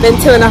it's actually been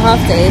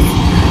 2.5 days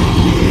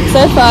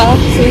so far.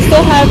 So we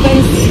still have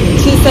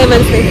Tuesday,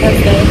 Wednesday,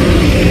 Thursday.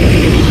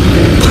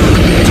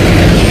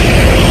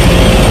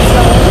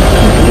 So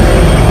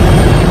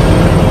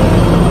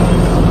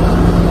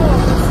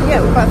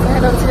yeah, we're about to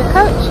head on to the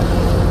coach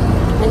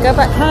and go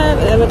back home,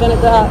 and then we're gonna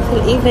go out for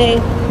the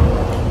evening.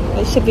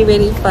 It should be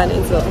really fun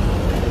as well.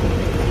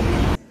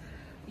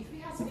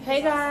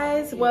 Hey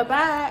guys, we're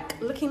back,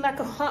 looking like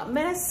a hot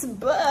mess,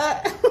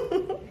 but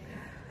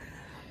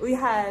we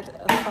had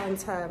a fun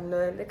time.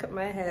 No, look at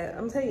my hair.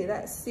 I'm telling you,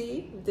 that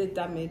sea did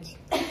damage.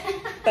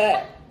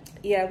 But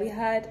yeah, we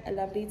had a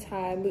lovely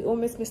time. We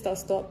almost missed our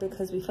stop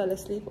because we fell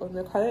asleep on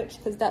the coach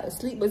because that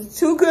sleep was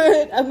too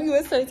good and we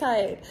were so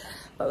tired.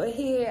 But we're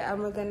here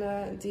and we're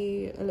gonna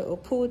do a little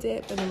pool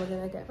dip, and then we're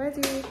gonna get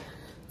ready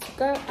to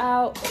go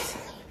out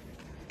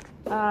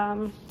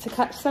to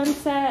catch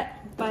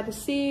sunset by the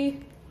sea.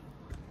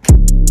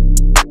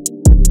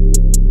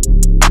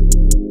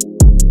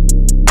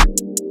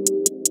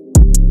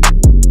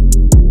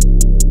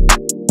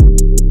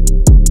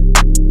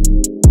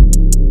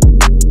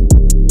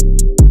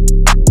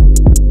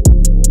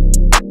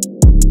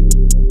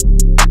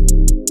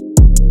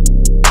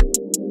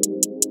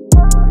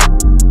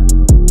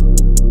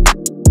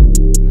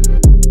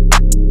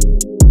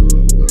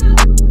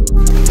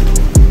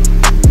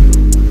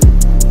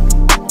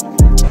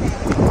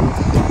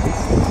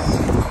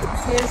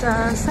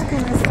 Our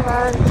second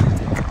restaurant.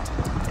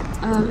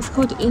 It's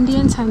called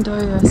Indian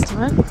Tandoori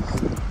Restaurant.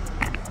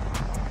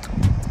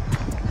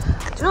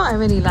 Do you know what I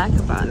really like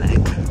about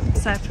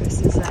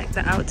Cyprus is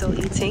the outdoor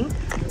eating.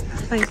 I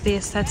think the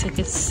aesthetic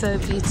is so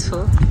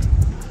beautiful,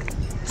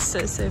 so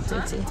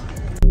pretty.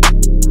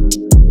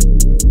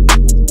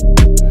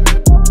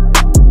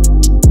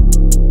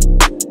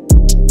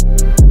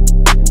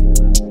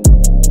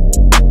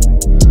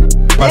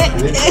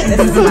 This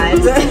is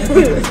mine.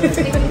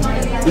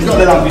 It's not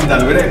della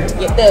Vindano, vero?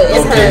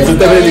 It's okay,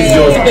 tutte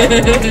religiose.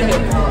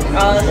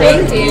 Oh,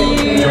 thank you.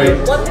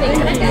 One thing,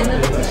 can I get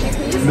another tissue,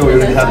 please? No, we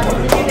already had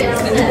one.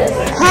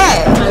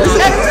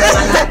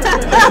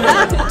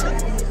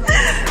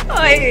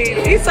 Hey!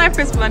 These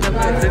Cyprus men are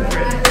very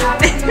different.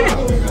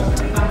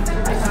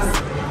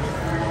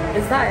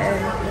 Is that it?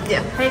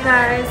 Yeah. Hey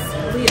guys,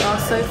 we are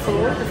so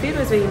full. The food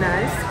was really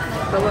nice,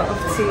 but we're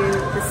off to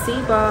the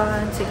sea bar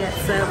to get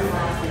some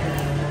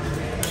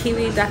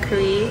kiwi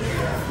daiquiri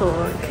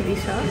for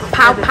Kadisha.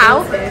 Pow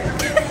pow.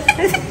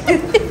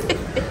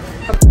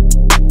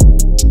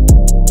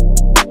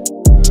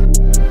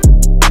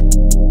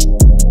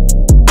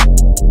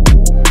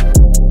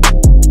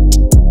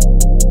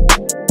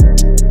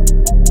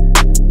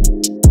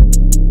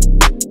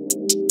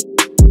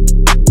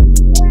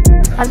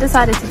 I've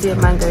decided to do a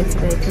mango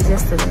today because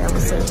yesterday I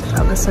was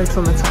so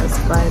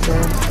traumatized by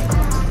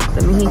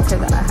the mojito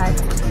that I had.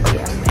 But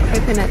yeah,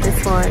 hoping that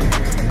this one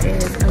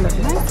is a lot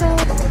nicer.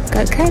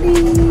 Go Caddy!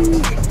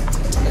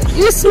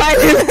 You're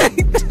smiling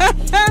like that.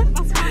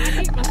 My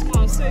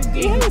smile is so good.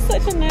 You have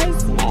such a nice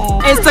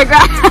smile.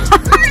 Instagram.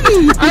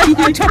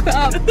 I chop it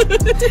up.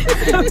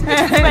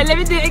 Wait, let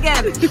me do it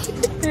again.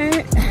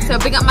 So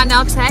big up my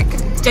nail tech.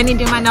 Jenny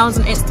do my nails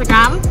on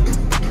Instagram.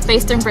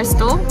 Based in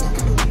Bristol.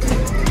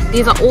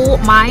 These are all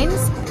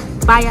mines.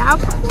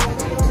 Bayab.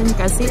 And you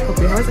guys see it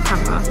properly. Where's the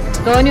camera?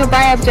 Go on your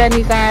Bayab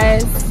journey,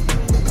 guys.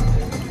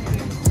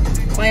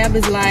 Bayab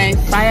is live.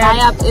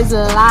 Bayab is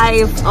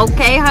live.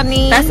 Okay,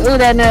 honey. That's all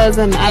their nails,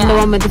 and I'm the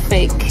one with the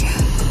fake.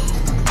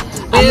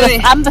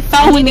 I'm the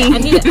phony. I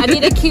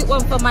need a cute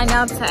one for my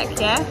nail tech,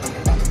 yeah?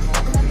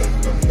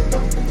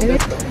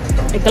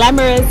 A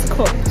glamorous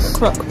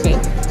croc thing.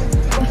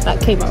 That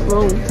came out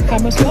wrong.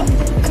 Camera swap?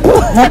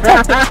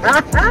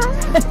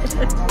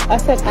 I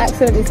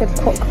accidentally said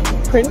cock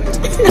print.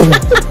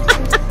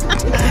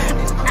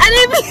 I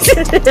didn't mean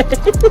it.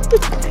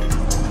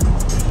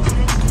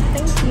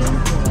 Thank you.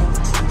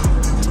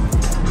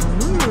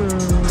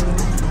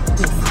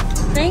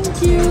 Thank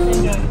you.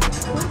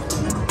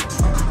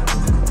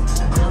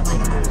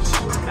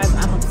 Guys,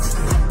 I'm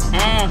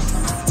obsessed.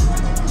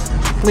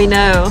 We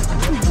know.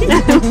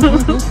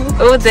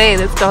 All day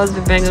this girl's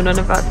been banging on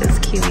about this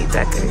kiwi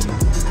daiquiri.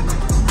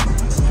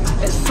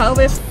 It's so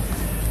good.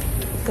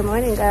 Good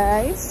morning,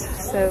 guys.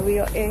 So we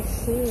are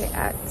here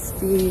at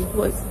the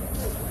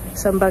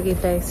some buggy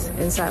place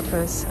in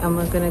Cyprus, and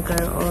we're gonna go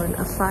on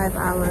a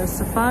 5-hour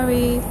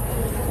safari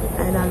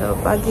and a little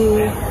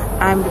buggy.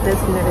 I'm the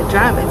designated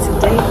driver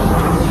today.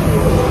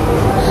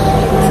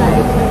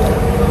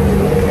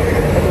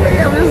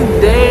 I'm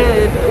just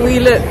dead. We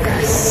look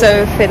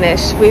so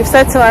finished. We've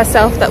said to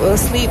ourselves that we'll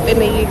sleep in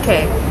the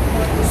UK.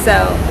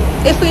 So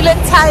if we look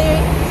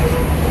tired,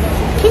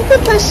 keep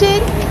it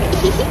pushing.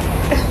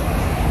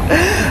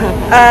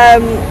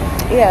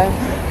 Yeah,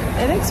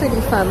 it looks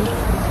really fun.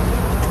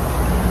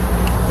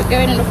 We're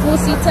going in a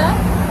 4-seater.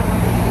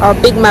 Our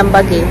big man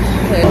buggy.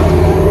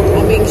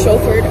 I'm being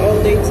chauffeured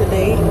all day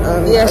today.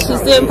 Yeah,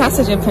 she's doing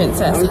passenger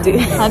princess.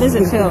 How does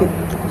it feel?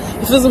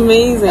 It feels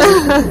amazing.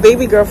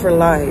 Baby girl for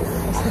life.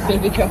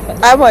 Baby girl for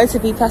life. I wanted to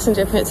be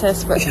passenger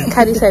princess, but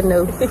Caddy said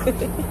no.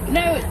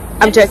 No,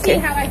 I'm joking. See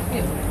how I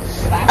feel.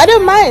 I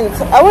don't mind.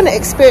 I want to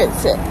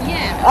experience it.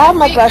 Yeah. I have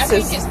my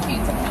glasses. I think it's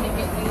cute to kind of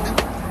get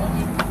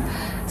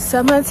you.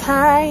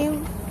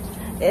 Summertime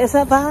is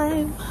a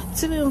vibe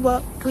to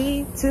what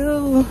we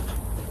do.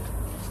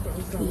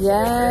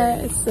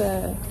 Yes.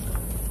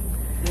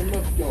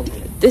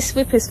 This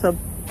whip is for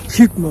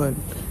big man.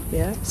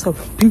 Yeah. So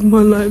big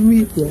man like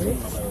me. Yeah.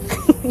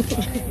 Look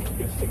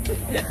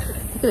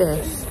at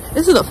this.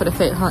 This is not for the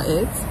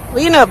faint-hearted. Well,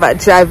 you know about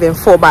driving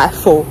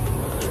 4x4.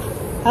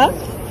 Huh?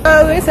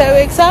 Oh, we're so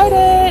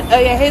excited. Oh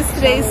yeah, here's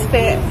today's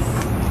fit.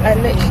 I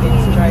literally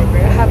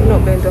have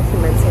not been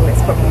documenting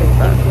this properly,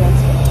 but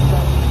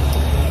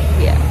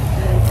yeah.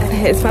 And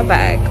here's my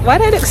bag. Why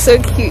do I look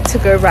so cute to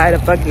go ride a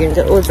buggy and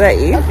get all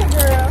dirty?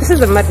 This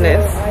is a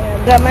madness.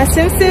 Got my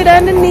swimsuit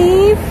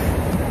underneath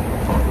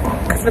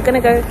because we're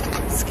gonna go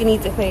skinny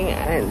dipping,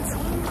 and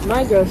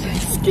my girl's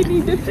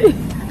skinny dipping.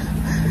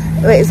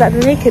 Wait, is that the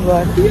naked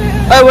one?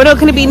 Yeah. Oh, we're not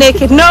gonna be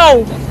naked.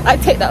 No, I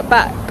take that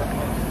back.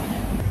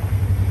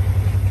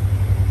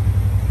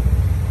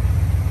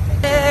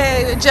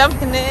 Hey, we're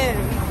jumping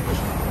in.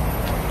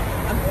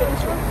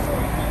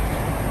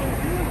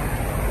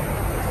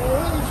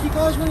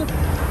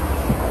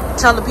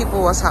 Tell the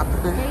people what's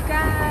happening. Hey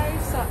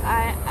guys, so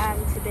I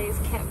am today's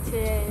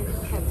Captain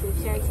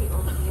Shanty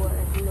on board.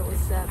 You know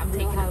what's up. I'm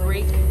taking a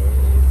break.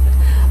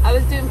 I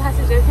was doing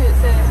passenger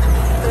trips, so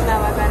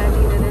now I gotta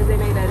leave it as they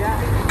made a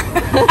drive.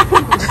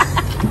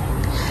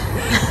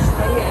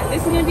 Yeah,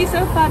 this is gonna be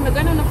so fun. We're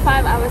going on a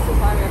 5-hour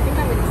safari. I think I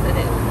already said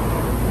it.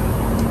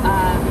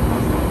 And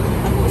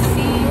we'll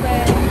see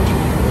where.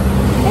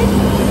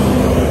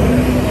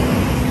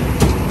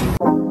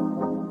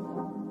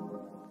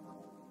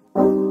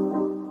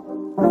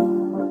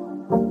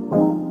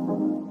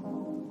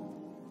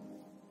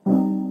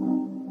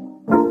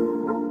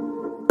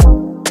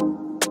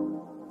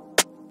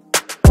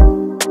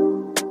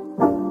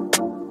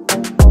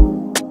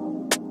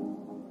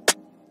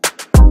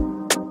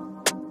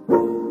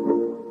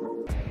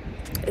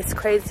 It's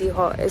crazy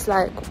hot. It's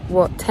like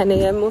what, 10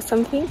 a.m. or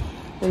something,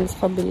 and it's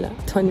probably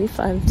like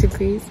 25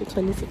 degrees or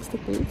 26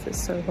 degrees.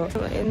 It's so hot.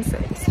 What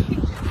insects.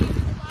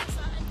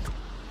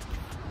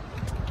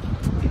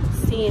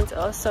 Scenes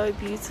are so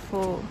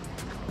beautiful.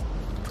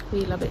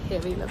 We love it here.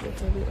 We love it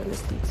here. We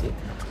honestly do.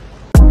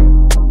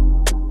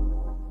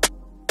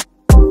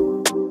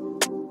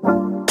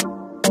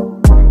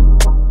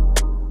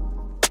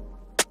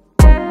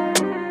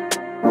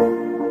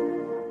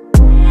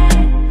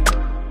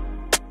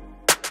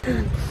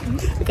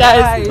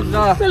 Guys,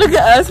 look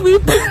at us. We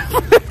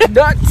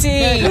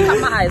dirty. Look at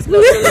my eyes.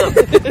 Look.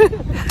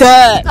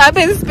 Dirt. I've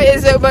been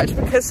spitting so much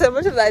because so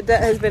much of that dirt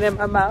has been in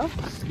my mouth.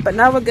 But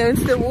now we're going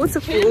to the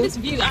waterfall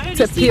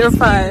to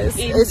purify us.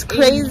 It's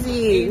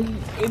crazy.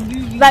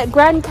 Like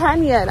Grand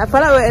Canyon. I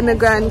feel like we're in the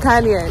Grand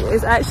Canyon.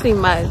 It's actually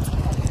mad.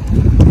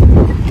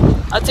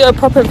 I'll do a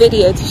proper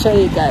video to show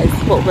you guys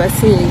what we're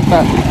seeing.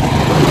 But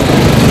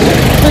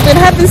we've been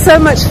having so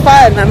much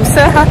fun. I'm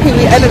so happy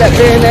we ended up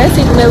doing this,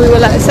 even though we were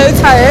like so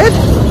tired.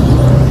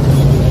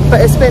 But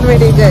it's been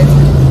really good.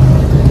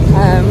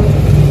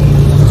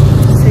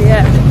 So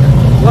yeah.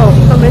 Whoa,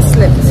 almost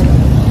slipped.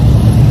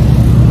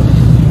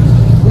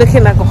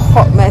 Looking like a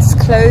hot mess.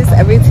 Clothes,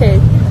 everything.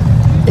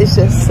 It's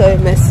just so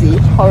messy,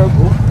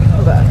 horrible.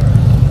 But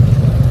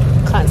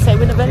can't say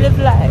we never live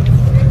life.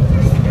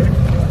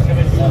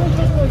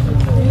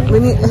 We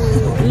need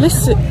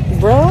listen,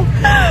 bro.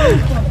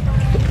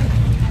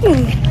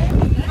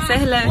 Say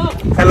hello.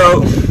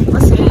 Hello.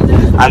 What's your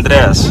name?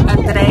 Andreas.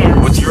 Andreas.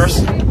 What's yours?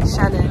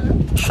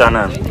 Shannon.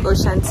 Shannon. Or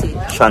Shanti.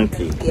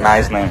 Shanti. Yeah.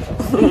 Nice name.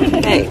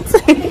 Thanks.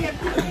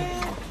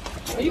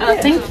 Oh,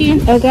 thank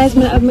you. Oh guys,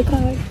 may I have my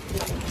card?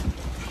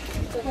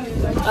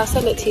 I'll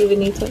send it to you,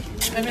 Benito.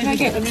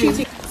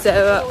 So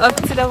up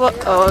to the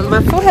oh,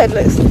 my forehead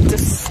looks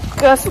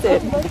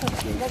disgusting.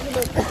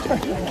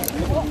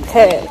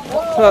 Okay,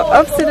 well,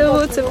 up to the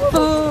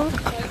waterfall.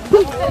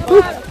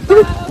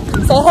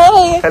 Say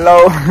hey. Hello.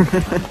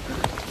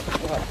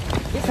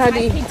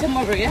 Cuddy.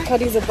 Tomorrow, yeah?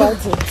 Cuddy's about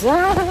to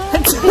die.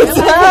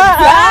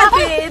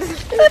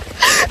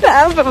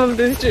 I'm from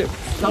this trip.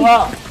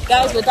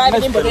 Guys, we're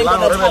diving in, but we're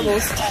gonna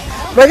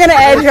Pafos. We're gonna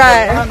air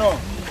dry.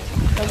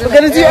 We're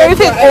gonna do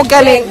everything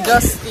organic.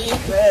 Dusty.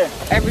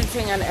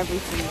 Everything and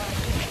everything.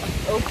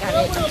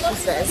 Organic, she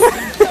says.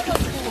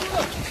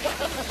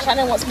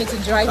 Shannon wants me to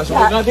drive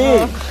back.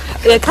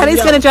 Yeah,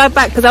 Cuddy's gonna drive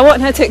back because I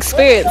want her to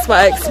experience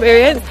my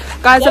experience.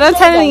 Guys, and I'm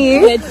telling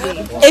you,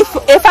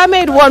 if I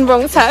made one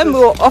wrong turn, we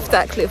were off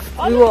that cliff.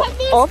 We were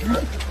off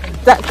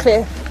that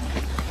cliff.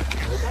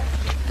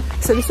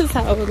 So this is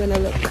how we're gonna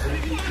look.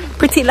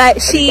 Pretty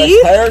like she.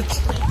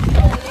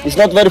 It's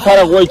not very far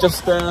away,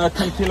 just 10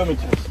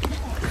 kilometers.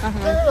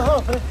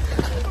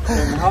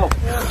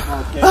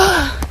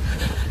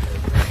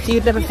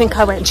 You'd never think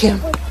I went gym.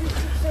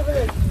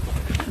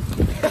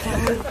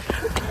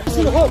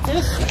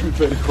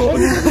 Very cool.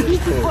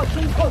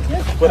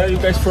 Where are you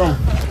guys from?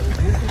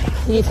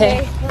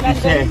 UK.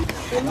 UK.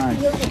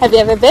 Nice. Have you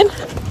ever been?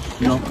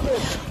 No.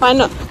 Why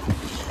not?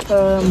 I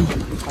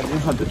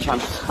didn't have the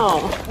chance. Oh,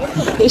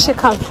 you should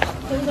come.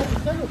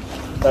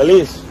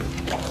 Alice,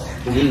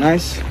 is it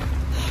nice?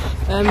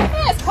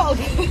 Yeah, it's cold.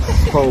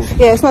 Cold.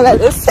 Yeah, it's not like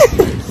this.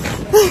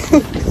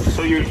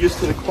 So you're used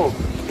to the cold?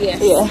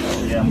 Yes. Yeah.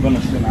 Yeah, I'm gonna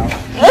swim out.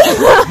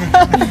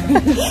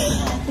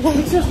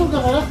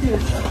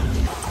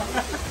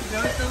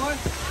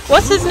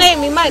 What's his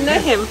name? You might know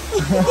him.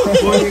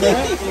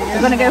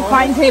 We're gonna go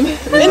find him.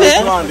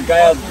 Come on, the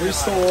guy at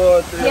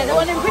Bristol. Yeah, the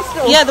one in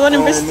Bristol. Yeah, the one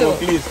in Bristol.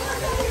 Please.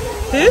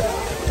 Who?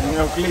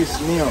 Neo,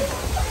 please, Neo.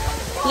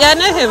 Yeah, I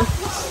know him.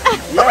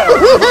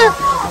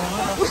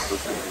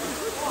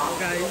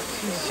 Guys,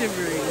 she's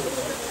shivering.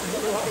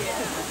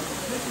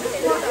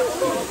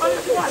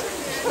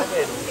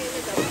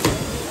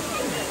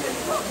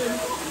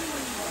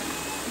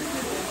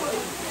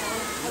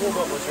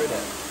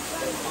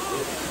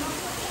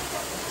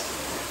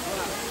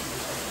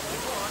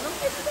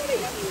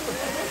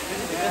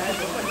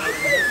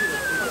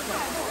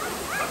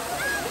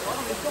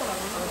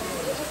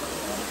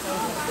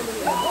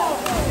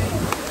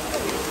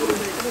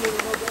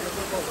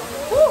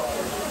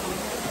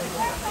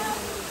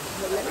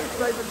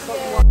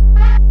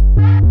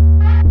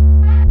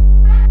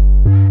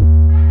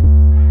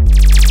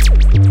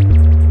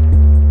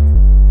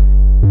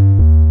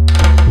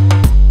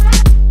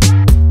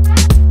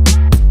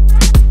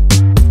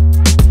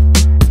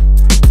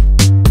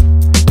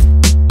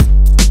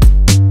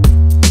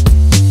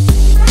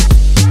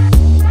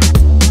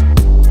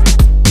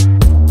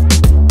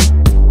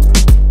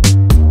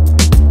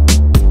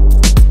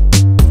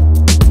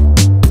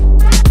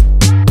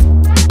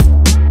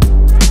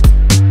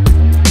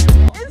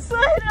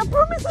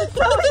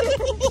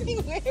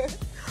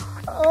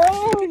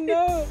 Oh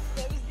no!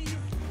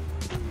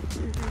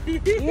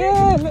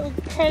 Yeah, little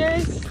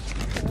critters.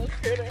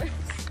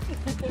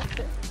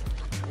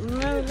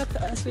 No, look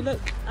at us. We look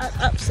at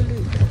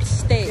absolute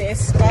state.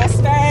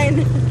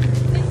 Disgusting.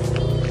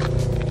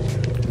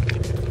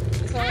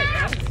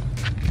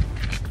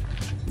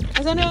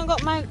 Has anyone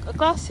got my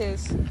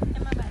glasses? In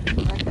my bag.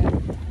 Okay.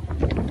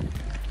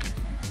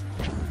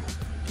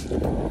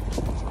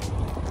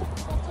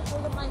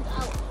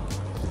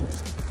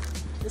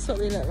 This is what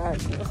we look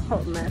like. A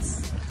hot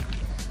mess.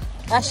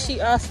 That's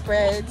sheet ass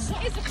breads.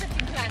 What is the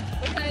freaking plan?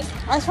 Because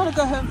I just want to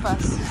go home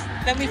first.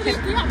 Then we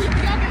can. we are going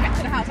back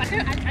to the house.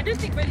 I don't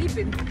think we're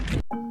leaving.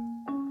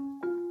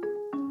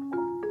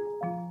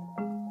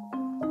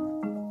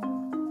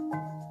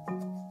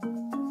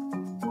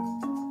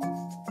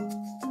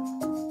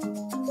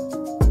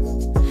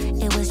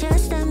 It was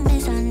just a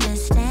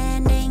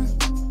misunderstanding.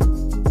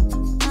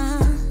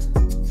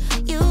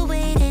 You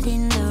waited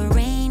in the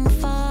rain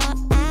for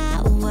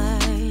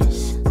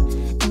hours,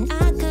 and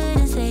I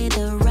couldn't say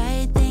the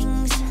right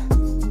things.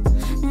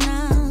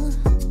 No,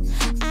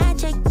 I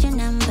checked your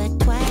number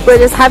twice. We're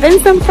just having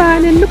some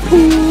fun in the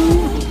pool.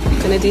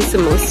 Gonna do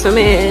some more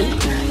swimming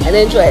and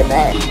enjoy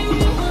that.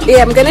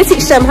 Yeah, I'm gonna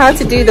teach them how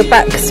to do the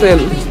back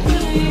swim,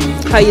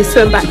 how you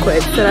swim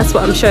backwards. So that's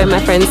what I'm showing my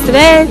friends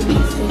today.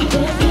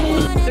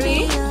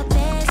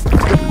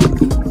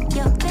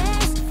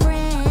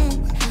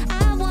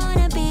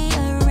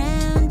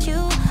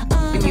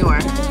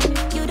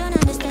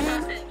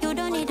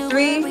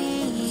 Three,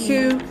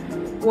 2,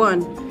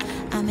 1.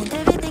 I meant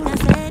everything I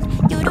said.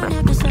 You don't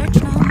have to search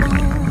no more.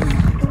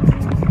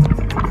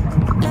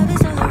 Love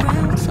is all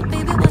around, so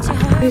baby, what's your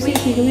hurry?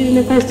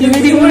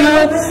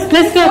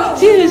 Let's go.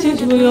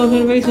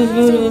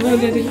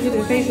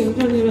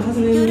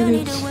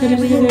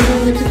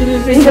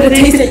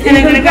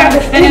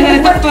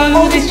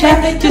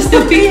 Just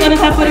the feet on the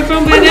top of the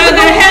front, but now I'm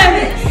gonna have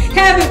it.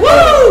 Have it.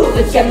 Woo!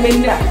 Look at me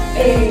now.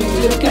 Hey,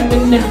 look at me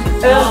now.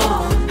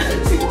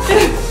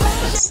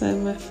 So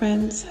my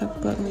friends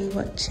have got me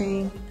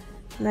watching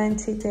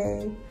 90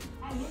 Day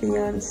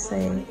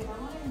Fiancé.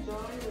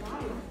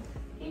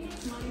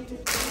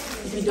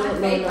 If you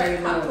don't know, now you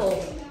know.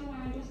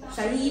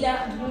 Shaida.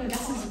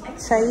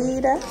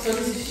 Shaida? So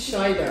this is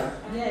Shaida.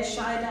 Yeah,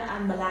 Shaida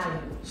and Milan.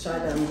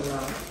 Shaida and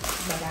Milan.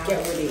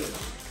 Get ready.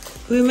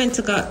 We were meant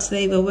to go out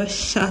today, but we're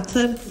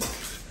shattered.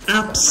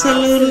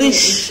 Absolutely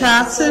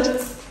shattered.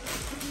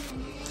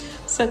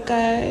 So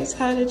guys,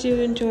 how did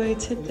you enjoy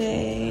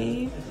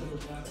today?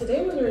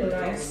 Today was really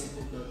nice.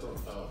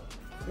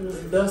 It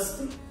was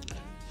dusty.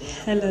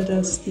 Hella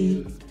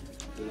dusty.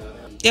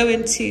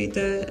 Going to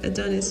the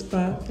Adonis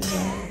Park as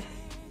well.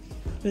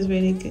 It was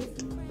really good.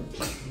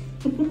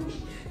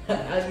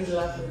 Addie's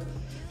laughing.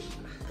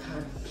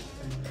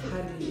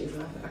 Caddy is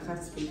laughing. I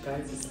can't speak,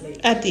 guys. It's late.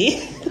 Addy.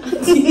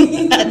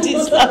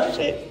 Addy's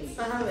laughing.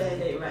 I have a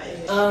headache right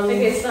here.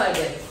 Okay, start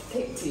again.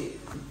 Take 2.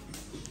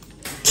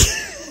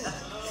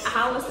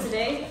 How was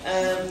today?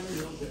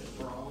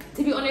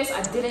 To be honest,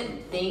 I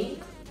didn't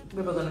think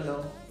we were gonna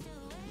go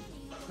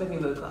when we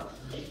woke up.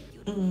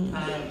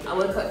 I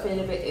woke up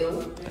feeling a bit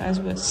ill. Guys,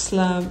 we're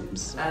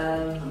slums.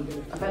 I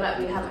feel like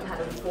we haven't had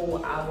a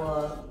full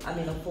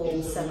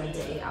 7 to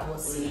 8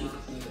 hours sleep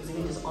because we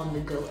were just on the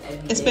go every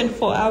day. It's been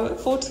 4 to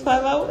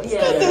 5 hours.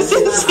 Yeah,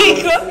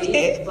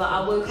 sleep, but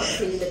I woke up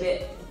feeling a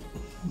bit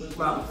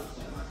rough.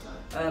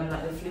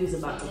 Like the flu's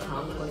about to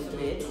come, God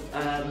forbid.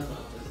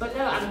 But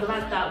no, I'm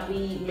glad that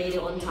we made it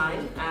on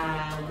time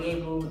and we were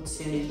able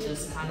to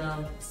just kind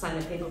of sign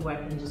the paperwork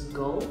and just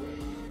go.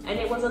 And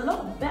it was a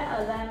lot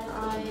better than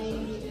I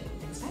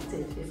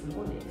expected, if I'm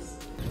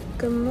honest.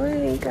 Good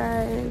morning,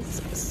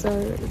 guys. So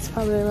it's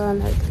probably around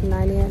like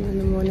 9 AM in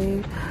the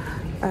morning.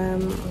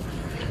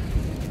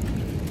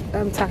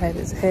 I'm tired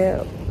as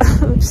hell.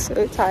 I'm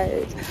so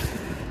tired.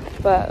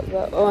 But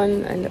we're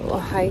on a little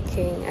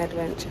hiking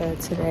adventure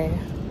today.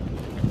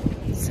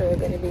 So we're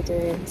going to be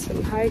doing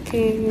some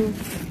hiking.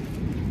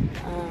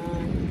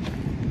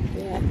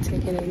 Yeah,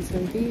 taking in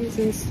some views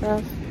and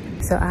stuff.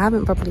 So I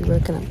haven't properly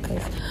woken up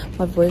because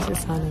my voice is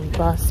sounding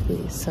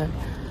raspy. So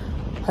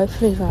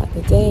hopefully throughout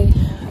the day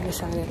I'll be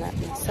sounding like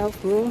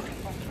myself more.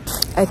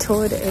 I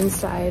toured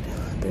inside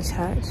the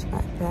church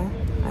back there.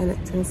 I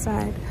looked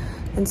inside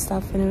and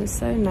stuff, and it was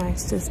so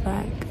nice just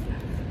like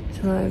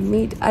to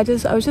meet. I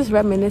was just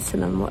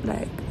reminiscing on what,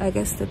 like, I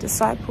guess the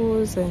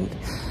disciples and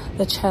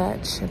the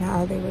church and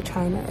how they were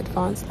trying to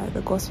advance like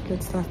the gospel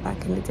and stuff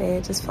back in the day.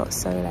 It just felt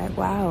so like,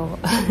 wow,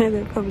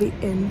 they're probably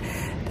in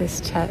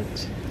this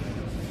church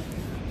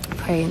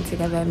praying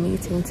together,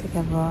 meeting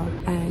together.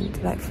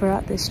 And like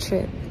throughout this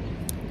trip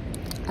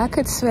I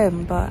could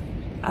swim, but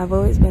I've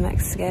always been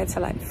like scared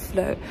to like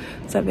float,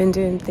 so I've been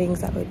doing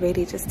things that would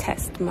really just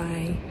test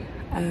my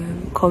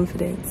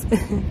confidence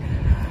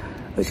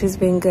which has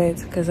been good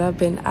because I've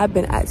been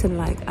acting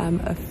like I'm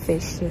a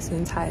fish this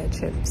entire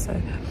trip. So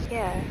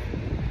yeah,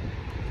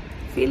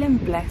 feeling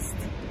blessed,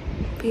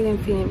 feeling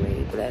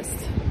really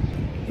blessed.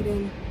 You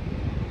can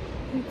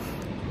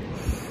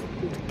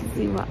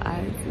see my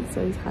eyes, I'm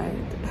so tired.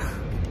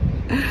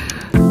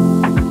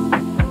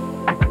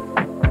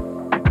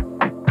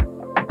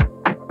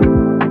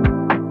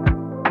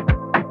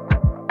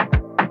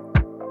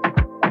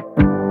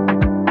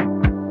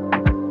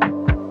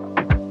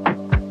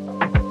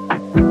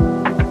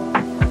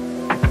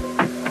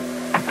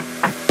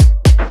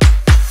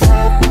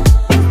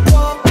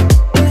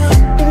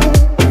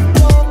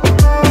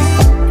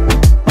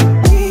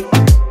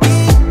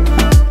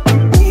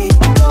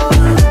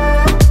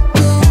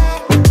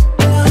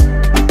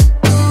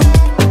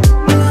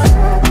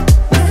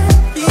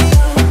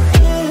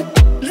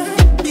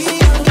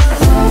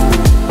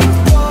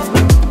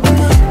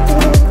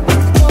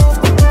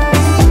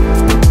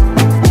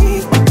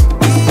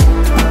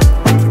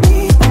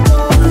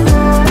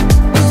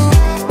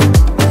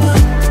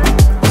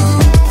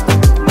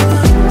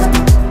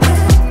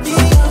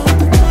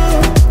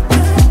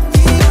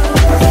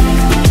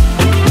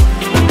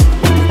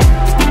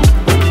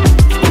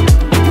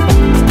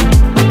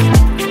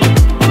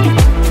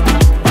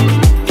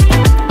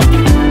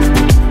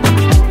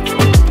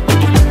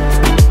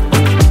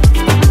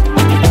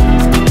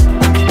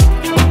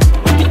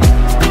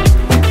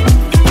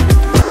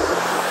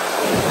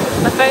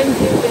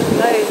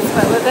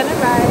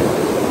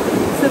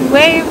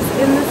 Waves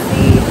in the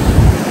sea.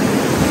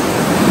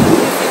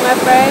 You see my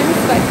friends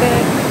back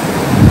there?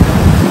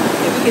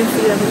 If you can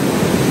see them.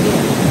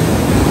 Yeah.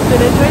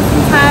 Gonna enjoy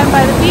some time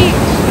by the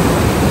beach.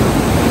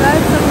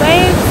 Ride some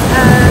waves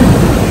and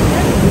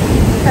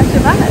catch a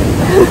vibe.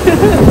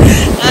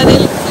 Oh, they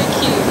look so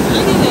cute.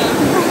 Look at them.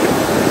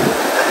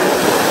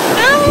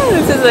 Ah,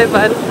 this is so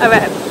fun.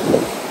 Alright.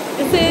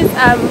 This is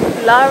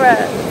Lara.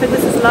 I think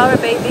this is Lara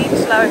Bay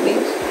Beach. Lara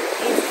Beach.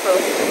 Beautiful.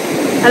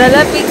 And I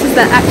love beaches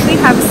that actually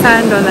have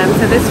sand on them,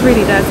 so this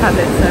really does have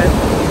it. So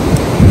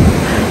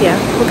yeah,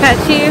 we'll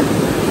catch you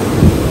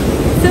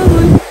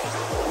soon.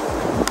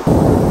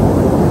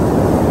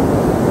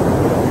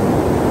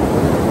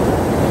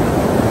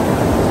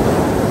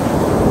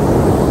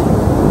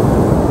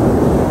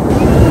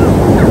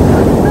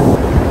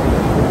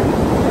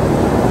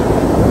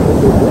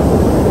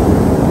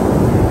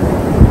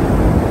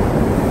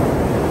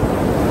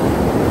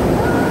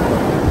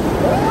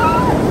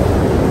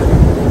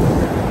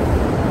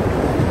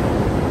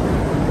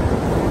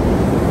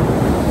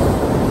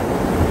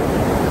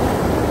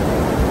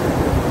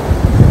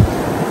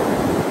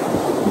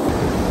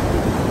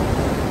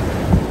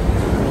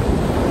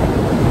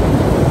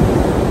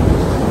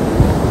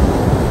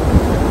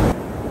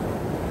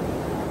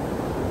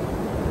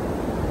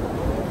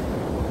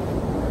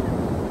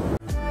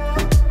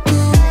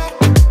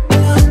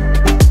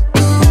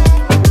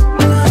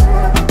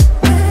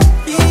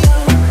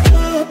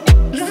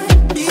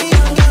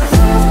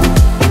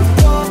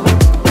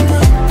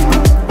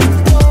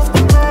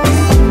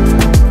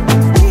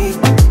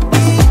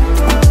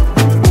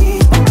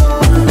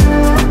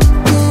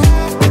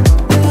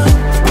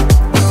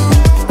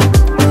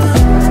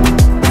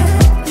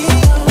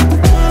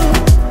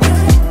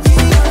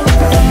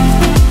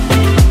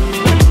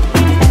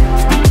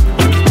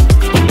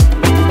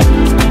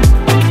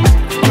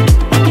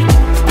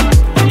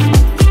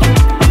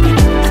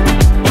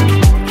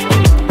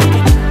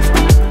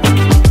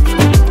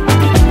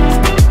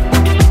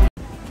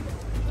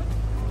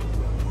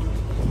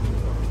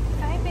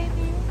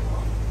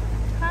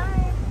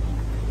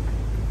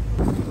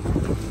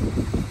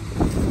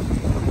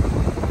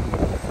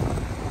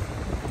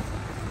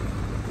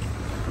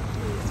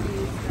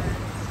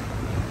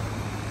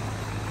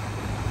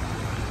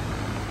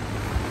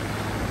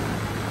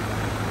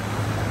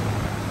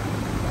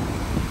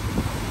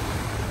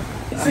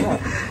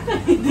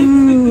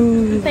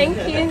 Thank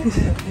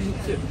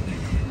you.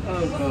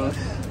 Oh gosh.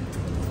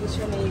 What's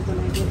your name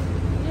gonna do?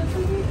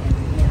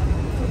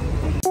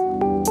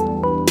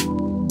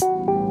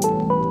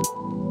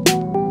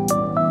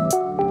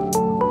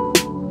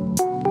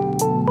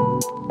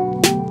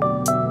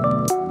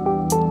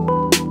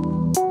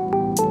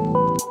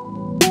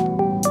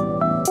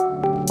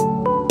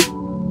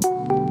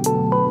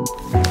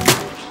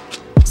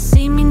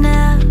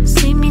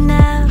 See me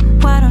now,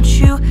 why don't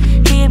you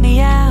hear me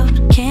out?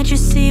 Can't you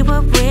see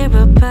what we're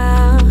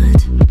about?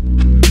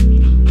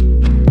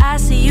 I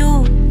see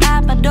you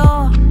at my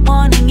door,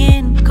 wanting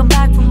in, come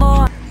back for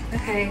more.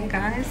 Okay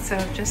guys, so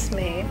I've just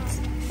made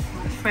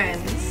my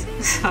friends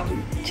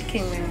some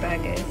chicken wing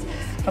burgers.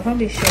 I'll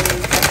probably show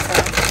you better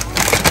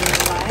in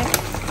the light,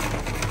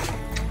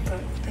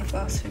 but they've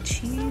asked for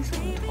cheese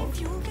on top,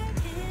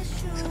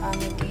 so I'm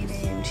gonna give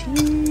them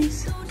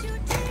cheese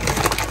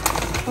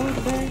for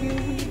the burger.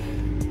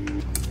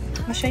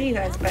 I'll show you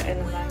guys better in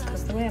the light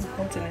because the way I'm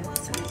holding it,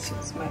 so it's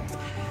just wet.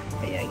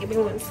 But yeah, give me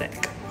 1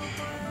 sec.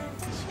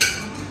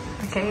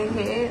 Okay,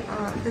 here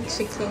are the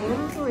chicken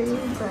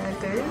wing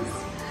burgers.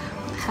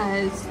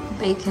 Has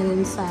bacon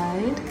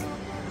inside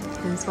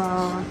as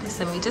well.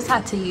 Listen, we just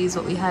had to use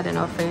what we had in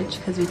our fridge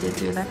because we did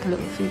do like a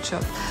little food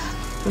shop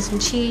with some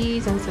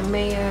cheese and some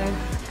mayo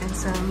and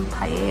some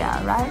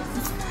paella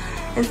rice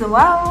as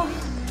well,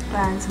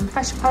 and some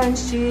fresh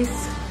orange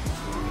juice.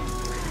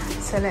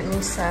 So let me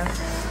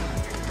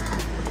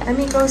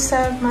go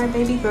serve my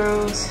baby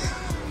girls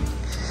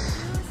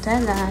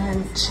their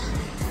lunch.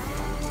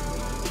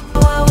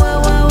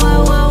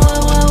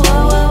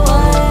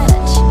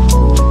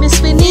 Miss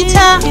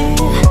Winita.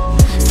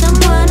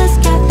 Someone has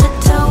got the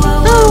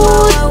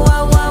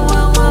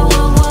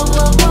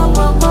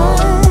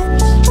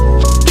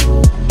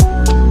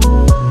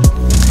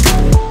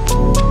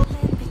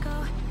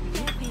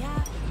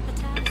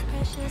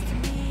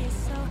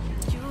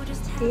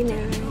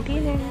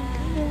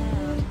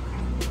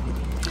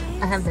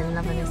I have been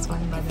loving this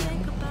one, by the way.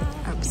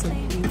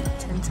 Absolutely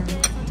 10/10.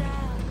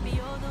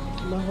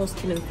 My whole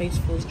skin and face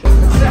feels dry.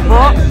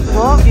 What?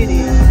 Get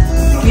it.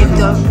 Get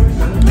up.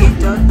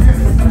 Get up.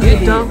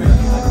 Get up.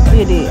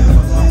 Get it.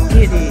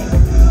 Get it.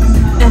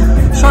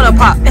 Shut up,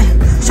 pop.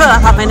 Shut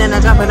up, pop, and then I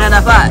drop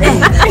another pot.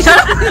 Shut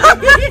up.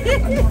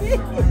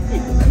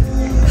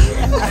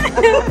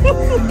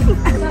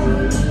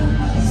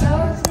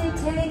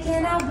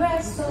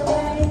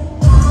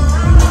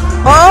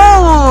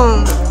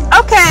 Oh,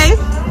 okay.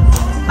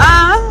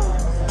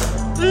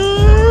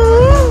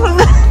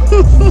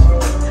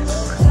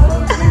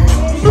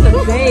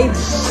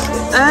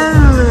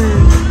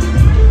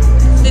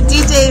 The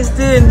DJ is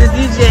doing the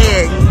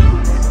DJing.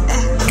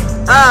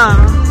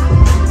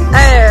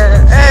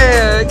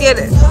 Get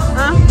it?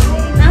 Huh?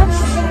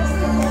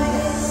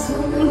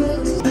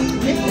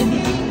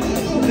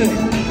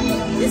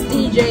 This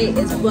DJ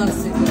is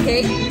busting,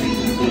 okay?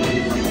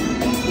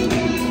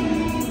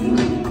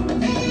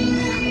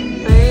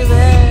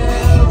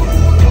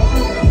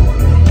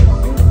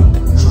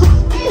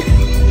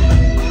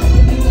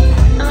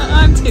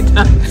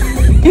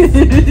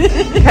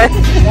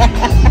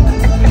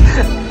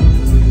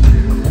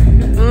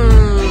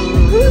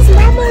 Whose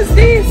mama is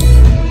this?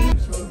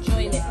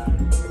 Enjoying it.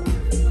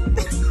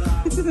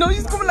 No,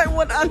 she's coming like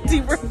one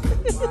auntie, bro.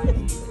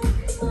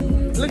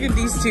 Look at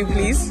these two,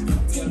 please.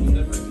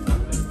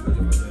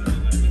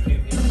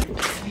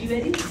 You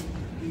ready?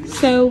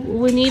 So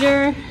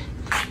Juanita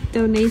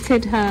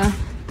donated her.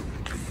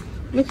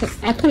 Look at,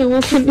 I couldn't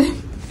walk in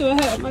them, so I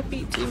hurt my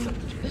feet too much.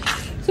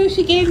 So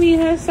she gave me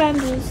her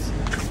sandals.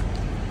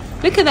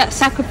 Look at that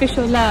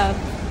sacrificial love.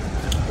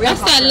 That's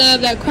that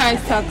love that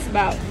Christ talks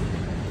about.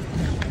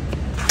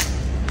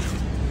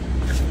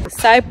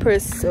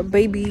 Cyprus,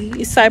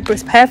 baby.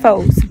 Cyprus,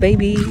 Pafos,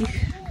 baby.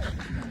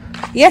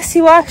 Yes,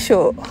 you are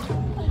short.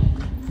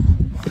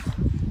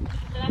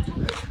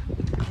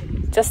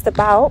 Just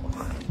about.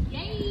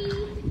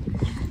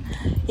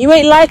 You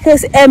ain't like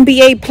us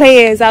NBA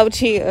players out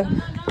here.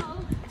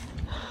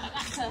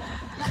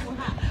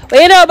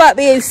 Well, you know about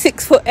being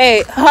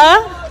 6'8",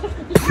 huh?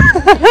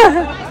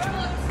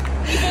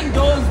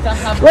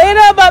 Well, you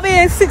know about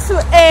being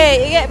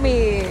 6'8", you get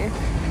me?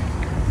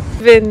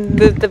 Been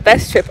the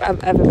best trip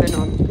I've ever been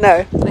on.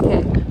 No,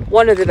 okay,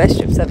 one of the best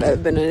trips I've ever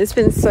been on. It's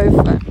been so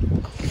fun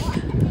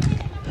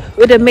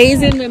with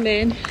amazing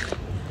women,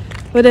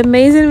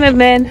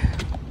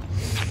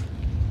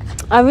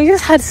 and we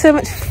just had so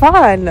much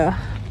fun.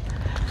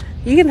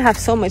 You can have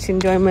so much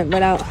enjoyment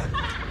without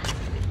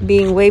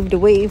being waved.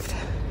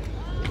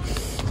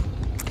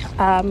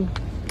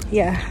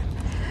 Yeah,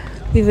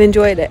 we've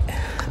enjoyed it.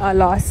 Our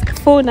last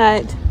full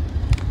night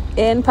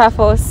in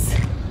Pafos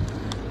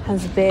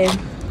has been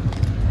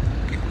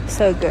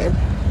so good.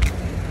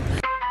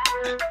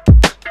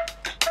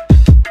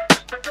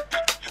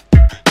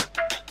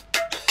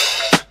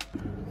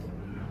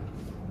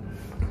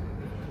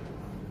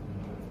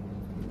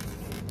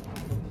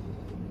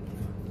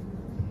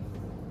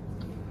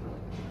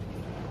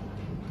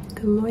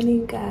 Good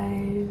morning,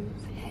 guys.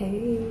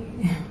 Hey.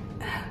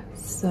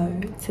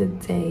 So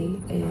today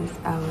is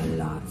our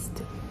last,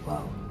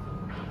 well,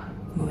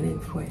 morning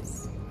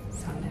voice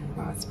sounding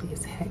raspy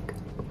as heck.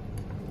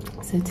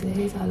 So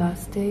today is our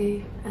last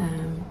day.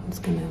 I'm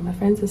just gonna, my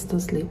friends are still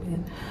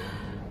sleeping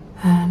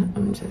and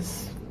I'm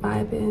just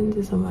vibing,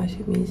 just on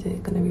worship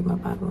music, gonna read my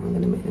Bible. I'm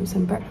gonna make them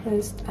some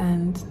breakfast,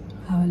 and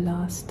our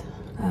last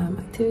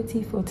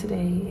activity for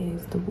today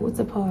is the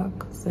water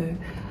park. So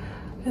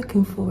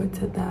looking forward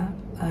to that.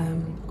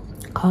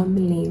 Can't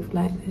believe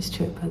like this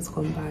trip has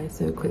gone by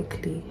so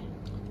quickly.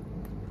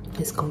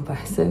 It's gone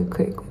by so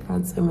quick. We've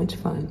had so much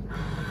fun.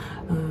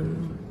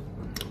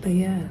 But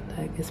yeah,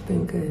 like it's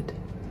been good.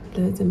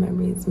 Loads of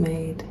memories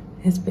made.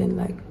 It's been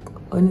like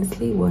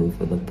honestly one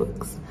for the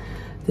books,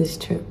 this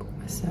trip.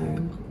 So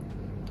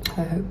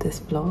I hope this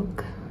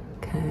vlog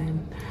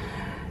can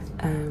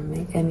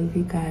make any of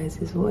you guys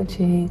who's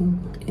watching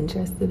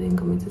interested in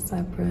coming to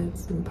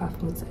Cyprus and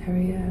Pafos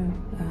area.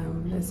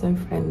 They're so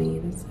friendly,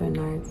 they're so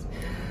nice.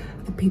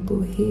 The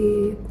people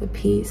here, the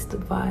peace, the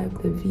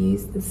vibe, the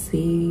views, the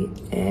sea,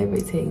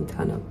 everything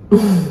turn up.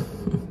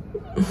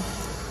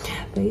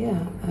 But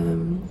yeah,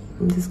 I'm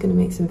just gonna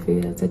make some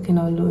food. I took in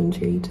our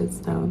laundry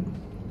just now,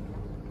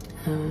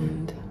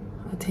 and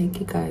I'll take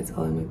you guys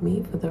on with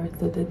me for the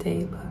rest of the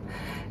day. But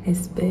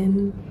it's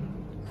been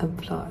a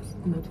blast,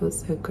 and I feel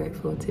so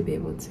grateful to be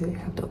able to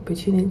have the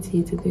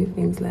opportunity to do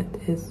things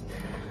like this.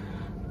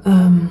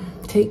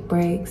 Take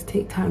breaks,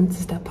 take time to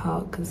step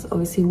out, because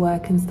obviously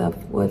work and stuff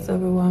was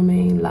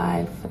overwhelming,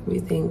 life,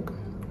 everything.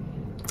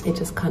 It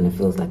just kind of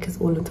feels like it's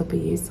all on top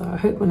of you. So I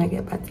hope when I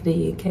get back to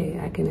the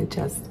UK I can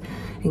adjust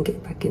and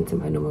get back into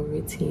my normal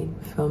routine,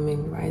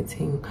 filming,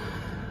 writing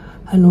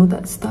and all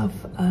that stuff.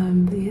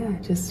 But yeah,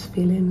 just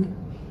feeling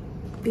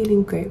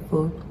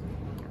grateful.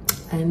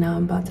 And now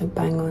I'm about to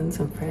bang on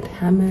some Fred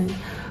Hammond,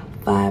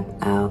 vibe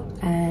out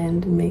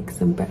and make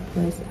some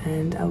breakfast,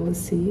 and I will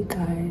see you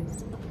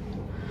guys.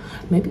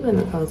 Maybe when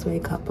the girls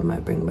wake up I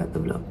might bring back the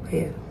vlog. But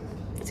yeah,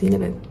 see you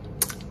in a bit.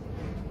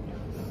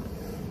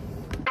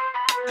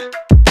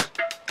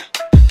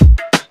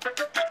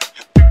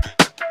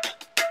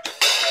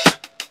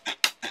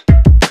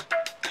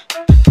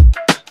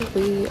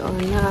 We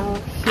are now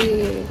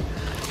here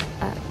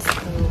at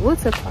the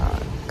water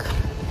park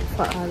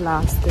for our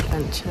last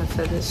adventure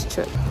for this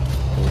trip.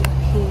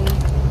 Here.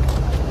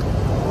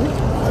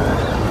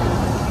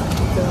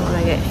 Don't want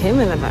to get him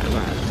in the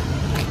background.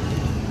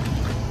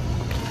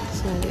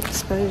 So the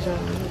exposure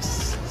on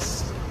this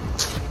is...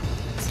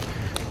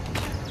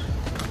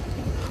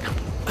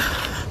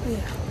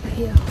 yeah, we're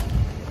here.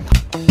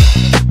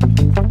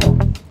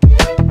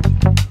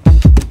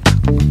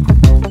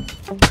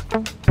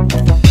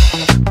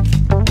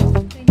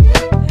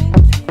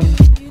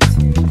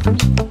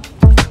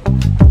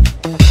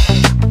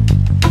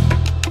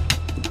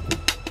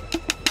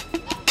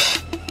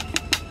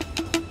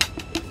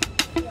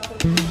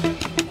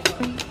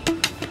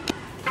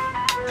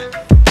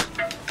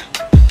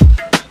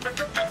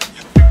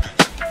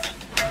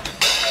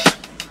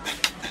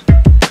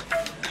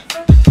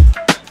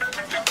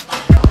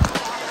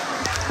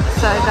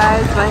 So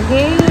guys, we're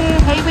here.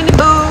 Hey Winnie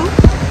Boo!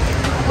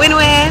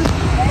 Win-win!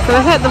 So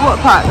we're here at the water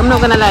park. I'm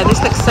not gonna lie,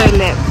 this looks so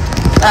lit.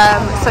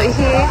 So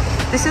here,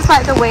 this is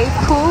like the wave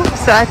pool.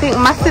 So I think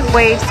massive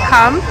waves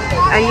come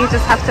and you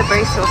just have to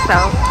brace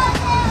yourself.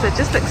 So it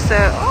just looks so,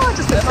 oh, it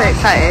just looks so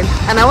exciting.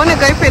 And I want to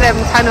go through them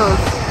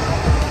tunnels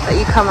that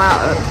you come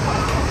out of.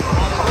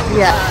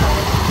 Yeah.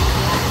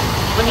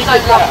 When you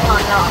get down,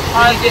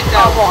 when you get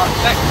down,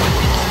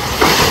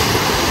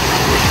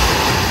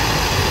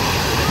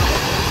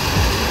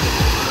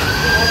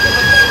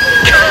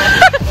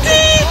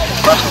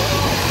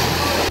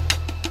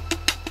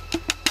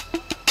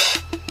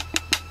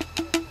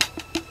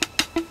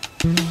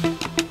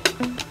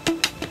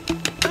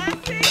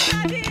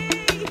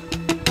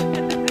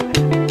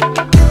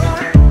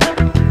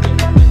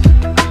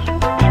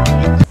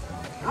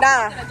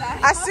 Nah,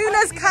 as soon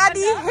as Kadi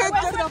hit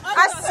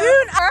as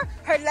soon as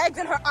her legs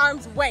and her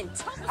arms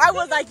went, I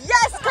was like,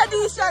 yes,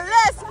 Kadisha,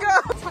 let's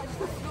go.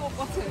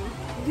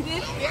 You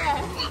did?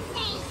 Yeah.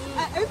 I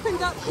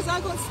opened up because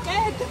I got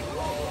scared.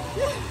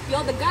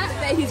 Yo, the guy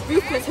there, he's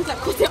ruthless. He's like,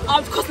 cross your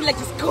arms, cross your legs,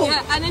 just go.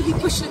 Yeah, and then he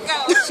pushed the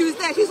girl. She was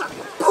there, she's like,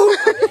 boom,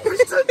 and he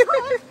pushed the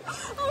girl.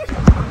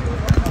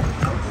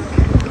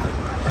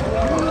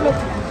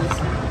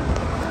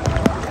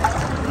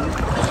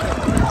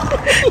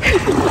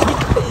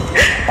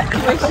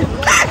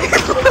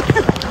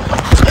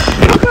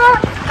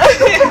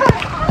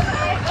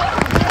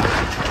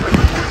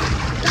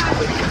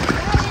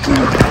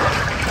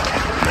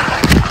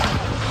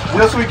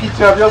 Viens sui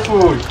Kitia, viens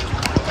sui.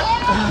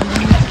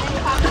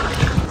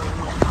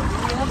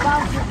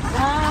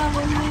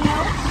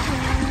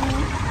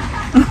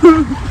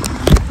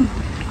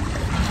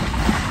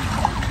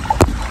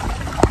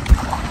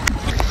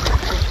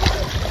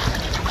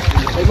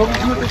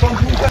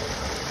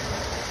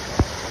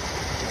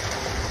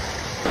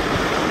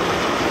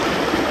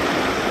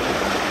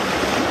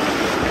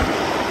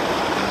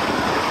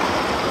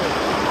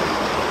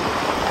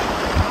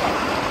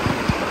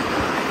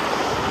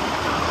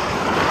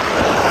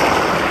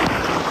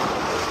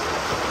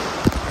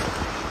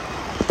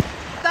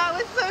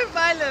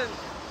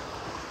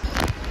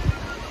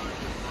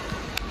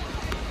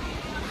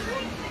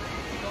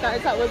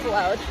 was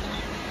wild.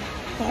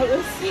 That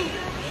was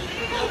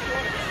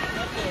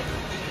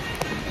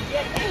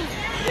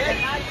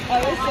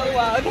so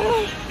wild.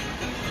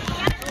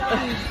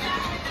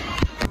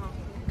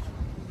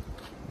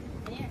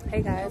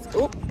 Hey guys.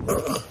 Oh,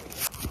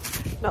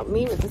 not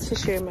me with the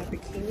tissue in my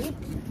bikini.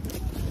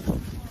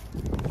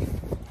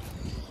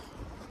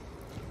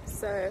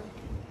 So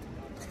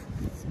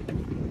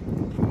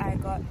I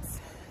got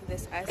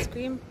this ice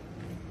cream,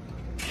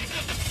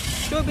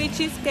 strawberry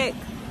cheesecake,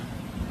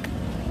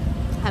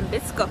 and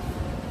biscuit.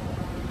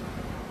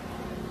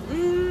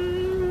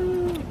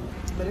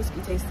 But this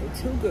be tasting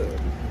too good.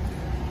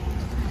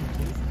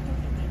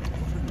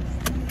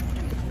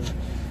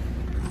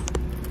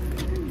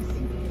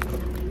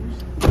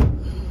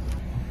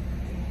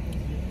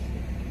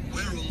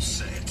 We're all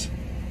set.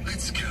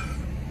 Let's go.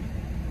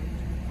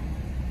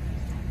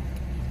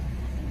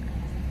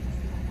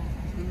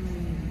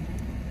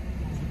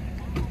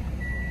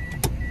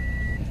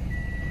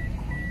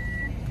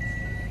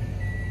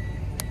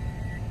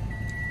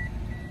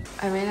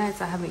 I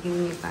realized I haven't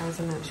given you guys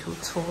an actual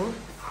tour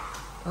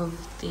of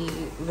the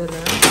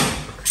villa.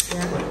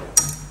 Yeah.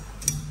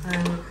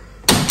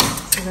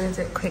 So I'm gonna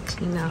do it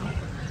quickly now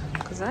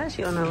because we're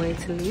actually on our way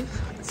to leave.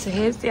 So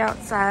here's the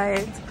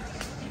outside.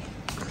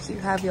 You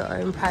have your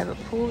own private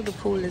pool. The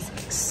pool is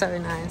so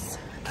nice,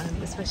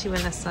 especially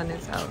when the sun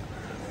is out.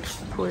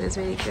 The pool is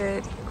really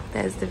good.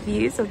 There's the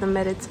views of the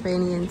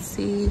Mediterranean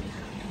Sea,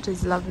 which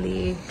is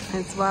lovely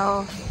as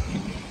well.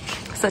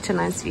 Such a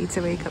nice view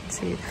to wake up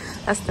to.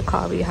 That's the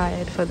car we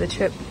hired for the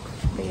trip.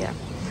 But yeah,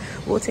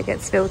 water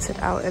gets filtered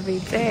out every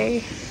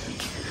day.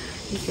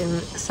 You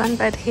can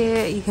sunbed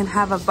here, you can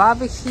have a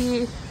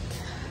barbecue,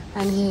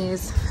 and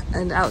here's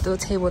an outdoor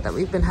table that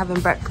we've been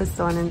having breakfast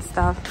on and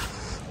stuff.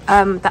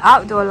 The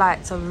outdoor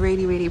lights are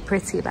really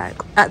pretty.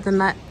 Like at the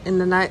night, in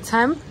the night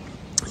time,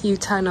 you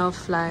turn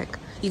off, like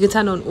you can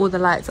turn on all the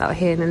lights out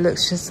here and it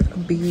looks just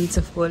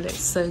beautiful.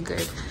 It's so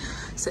good.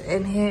 So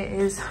in here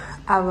is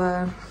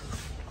our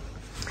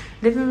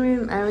living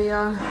room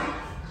area.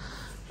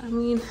 I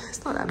mean,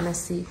 it's not that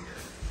messy.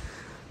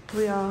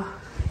 We are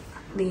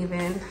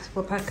leaving.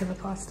 We're packing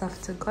up our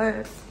stuff to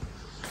go.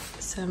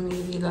 So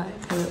maybe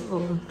like a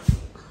little,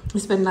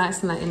 it's been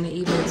nice night in the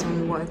evenings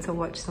when we wanted to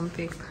watch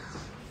something.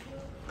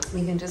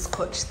 We can just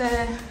couch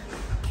there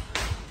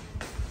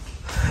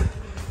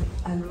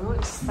and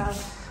watch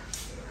stuff.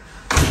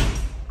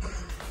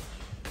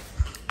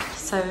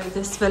 So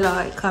this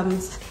villa, it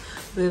comes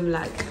with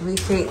like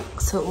everything,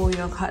 so all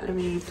your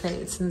cutlery,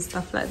 plates and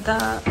stuff like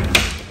that.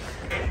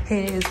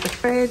 Here's the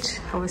fridge.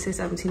 Obviously it's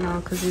empty now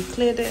because we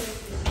cleared it.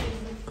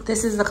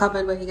 This is the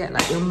cupboard where you get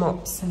like your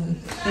mops and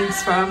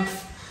things from.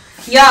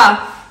 Yeah.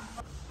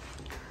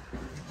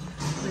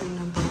 Room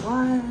number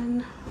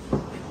 1,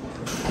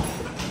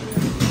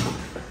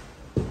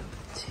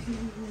 2.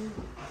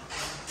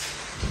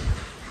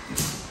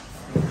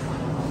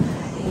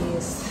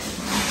 Here's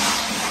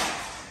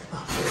the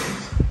bathroom.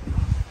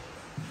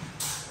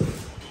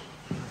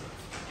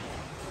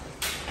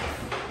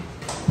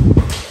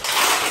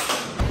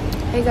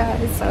 Hey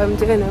guys, so I'm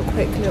doing a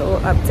quick little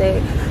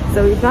update. So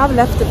we've now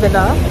left the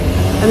villa,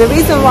 and the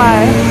reason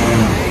why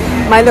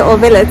my little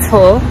villa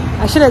tour,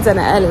 I should have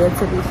done it earlier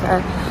to be fair,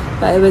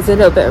 but it was a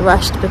little bit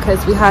rushed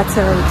because we had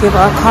to give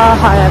our car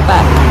hire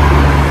back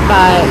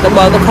by the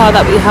car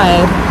that we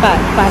hired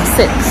back by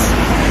 6.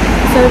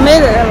 So we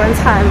made it there on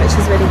time, which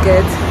is really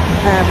good.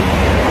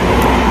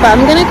 But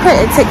I'm gonna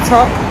create a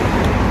TikTok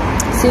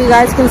so you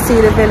guys can see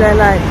the villa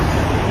like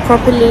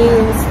properly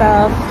and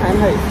stuff, and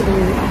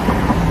hopefully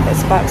it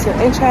sparks your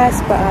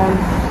interest. But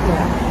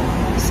yeah,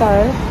 so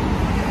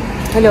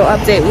a little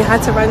update. We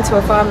had to run to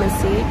a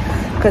pharmacy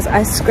because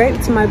I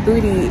scraped my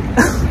booty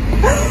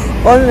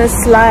on the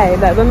slide.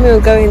 Like when we were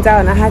going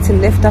down, I had to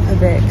lift up a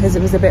bit because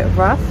it was a bit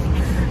rough,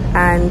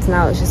 and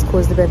now it's just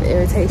caused a bit of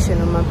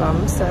irritation on my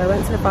bum. So I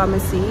went to the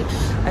pharmacy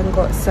and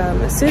got some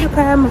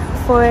Sudocrem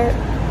for it,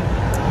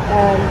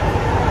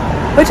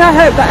 which I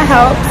hope that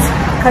helps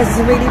because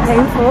it's really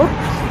painful.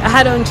 I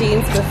had on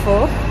jeans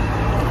before.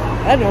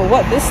 I don't know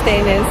what this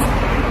stain is.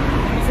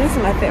 This is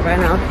my fit right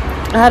now.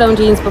 I had on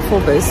jeans before,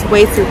 but it's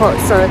way too hot,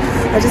 so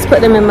I just put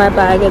them in my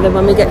bag, and then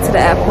when we get to the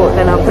airport,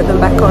 then I'll put them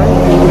back on.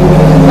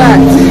 But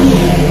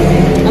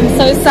I'm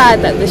so sad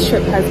that this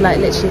trip has like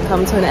literally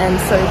come to an end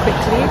so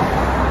quickly.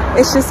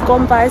 It's just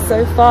gone by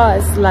so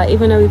fast. Like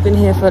even though we've been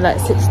here for like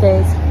 6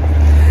 days,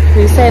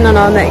 we were saying on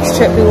our next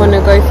trip we want to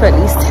go for at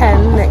least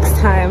 10 next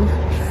time.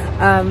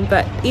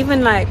 But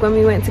even like when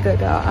we went to go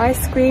get our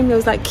ice cream, there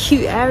was like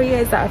cute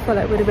areas that I felt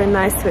like would have been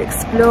nice to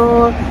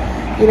explore,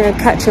 you know,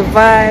 catch a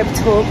vibe,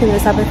 talk and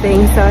this type of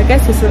thing. So I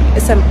guess it's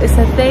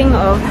a thing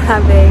of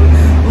having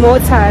more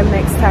time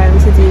next time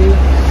to do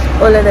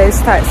all of those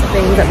types of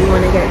things that we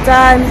want to get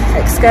done,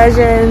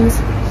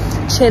 excursions,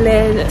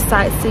 chilling,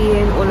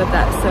 sightseeing, all of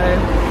that. So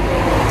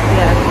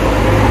yeah,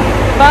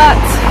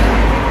 but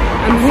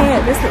I'm here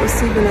at this little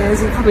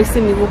souvenirs. You've probably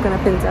seen me walking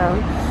up and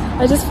down.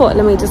 I just thought,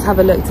 let me just have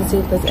a look to see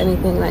if there's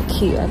anything like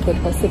cute I could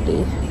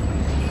possibly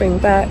bring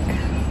back.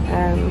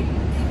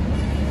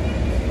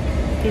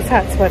 These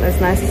hats weren't as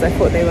nice as I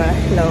thought they were.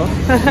 No.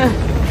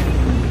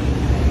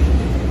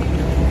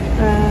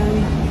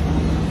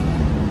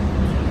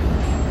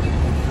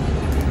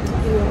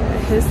 Yeah,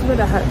 here's some of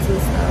the hats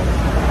and stuff.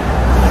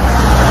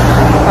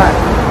 But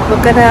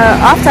we're gonna,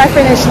 after I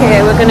finish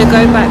here, we're gonna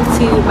go back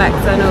to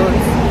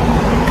McDonald's,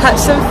 catch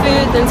some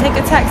food, then take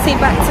a taxi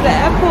back to the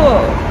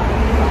airport.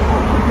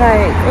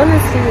 Like,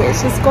 honestly,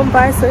 it's just gone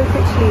by so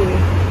quickly.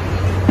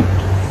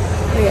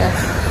 But yeah,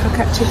 I'll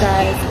catch you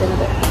guys in a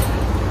bit.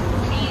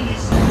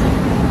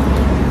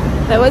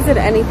 There wasn't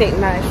anything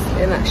nice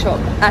in that shop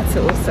at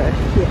all, so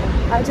yeah,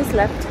 I just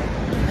left.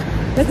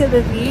 Look at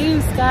the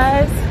views,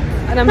 guys.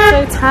 And I'm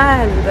so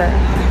tanned.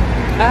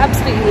 I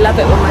absolutely love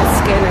it when my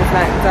skin is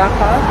like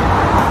darker.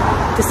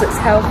 Just looks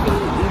healthy,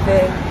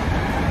 even.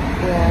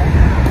 Yeah.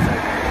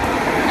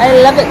 I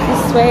love it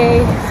this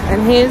way.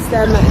 And here's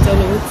the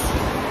McDonald's.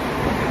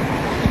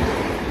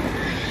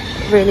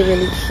 Really,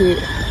 really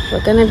cute.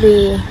 We're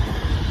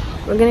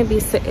gonna be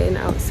sitting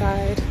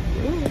outside.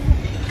 Ooh.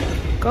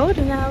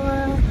 Golden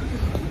hour.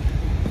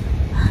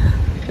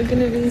 We're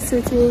gonna be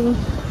sitting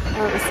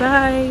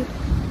outside.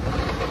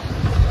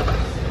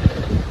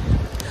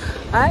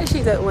 I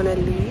actually don't want to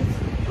leave.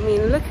 I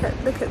mean, look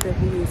at the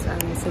views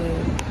I'm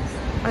seeing.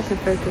 I can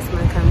focus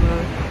my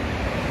camera.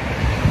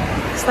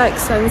 It's like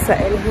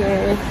sunset in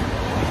here.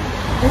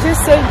 It's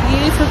just so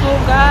beautiful,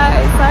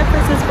 guys.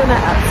 Cyprus has been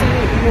an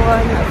absolute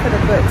one for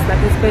the books.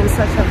 Like, it's been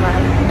such a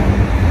vibe.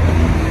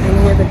 And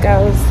here the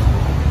girls.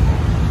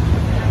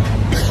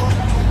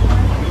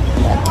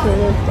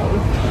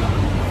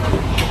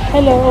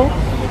 Hello.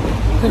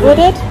 You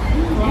ordered?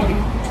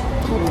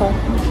 Okay.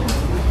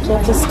 Do you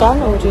have to scan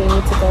or do you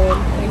need to go in?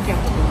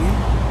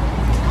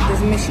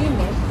 There's a machine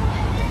there.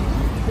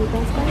 You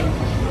can scan?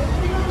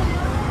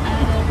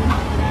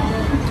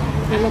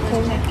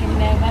 Checking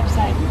their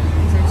website.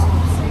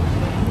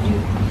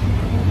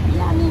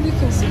 Yeah, I mean, you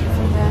can see it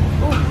from there.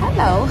 Oh,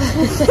 hello.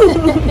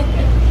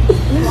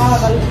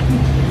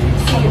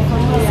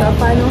 So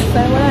final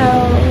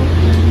farewell.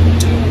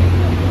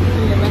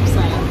 On the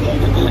website.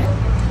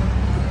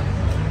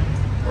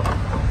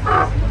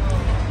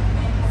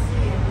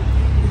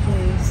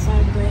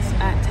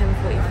 At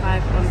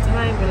 10:45 on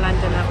time. We're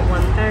landing at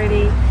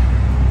 1:30.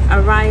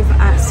 Arrive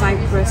at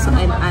Cyprus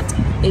and at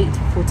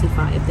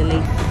 8:45. The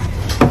late.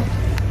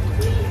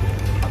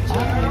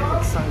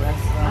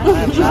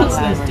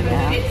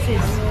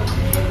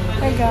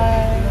 Hey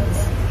guys.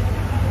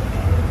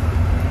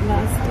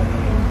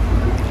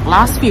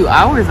 Last few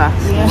hours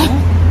actually. Yeah.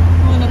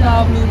 What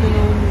about moving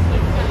on?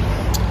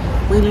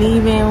 We're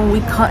leaving. We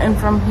cutting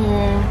from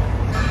here.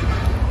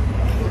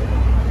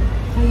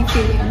 How you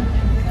feeling?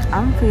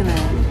 I'm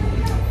feeling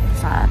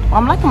sad. Well,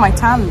 I'm liking my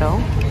tan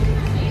though.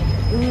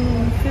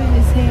 Food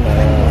is here.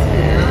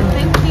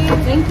 Thank you.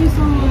 Thank you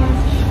so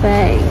much.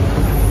 Thanks.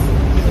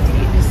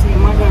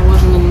 My guy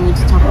wasn't in the mood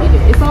to talk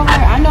either. It's alright.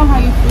 I know how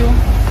you feel.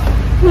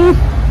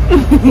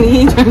 You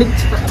ain't trying to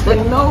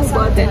chat. No,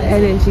 but the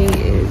energy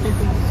is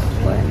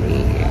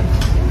funny.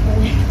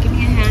 give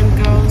me a hand,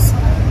 girls.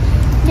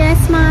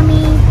 Yes,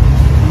 mommy.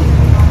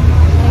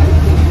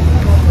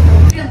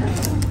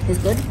 It's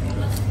good.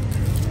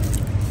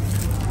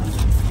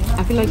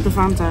 I feel like the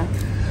Fanta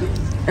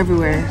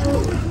everywhere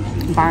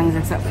bangs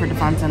except for the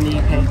Fanta in the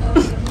UK.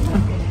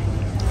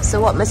 So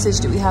what message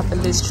do we have for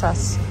Liz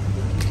Truss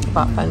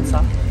about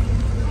Fanta?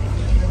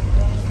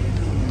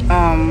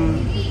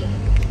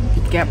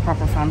 Get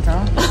proper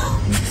Fanta.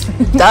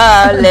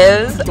 Duh,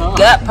 Liz. Duh.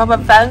 Get proper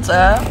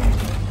Fanta.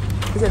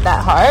 Is it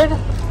that hard?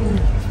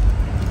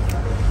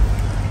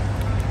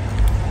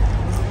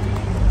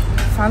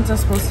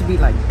 Fanta's supposed to be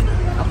like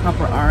a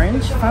proper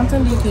orange. Fanta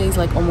in the UK is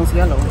like almost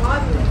yellow.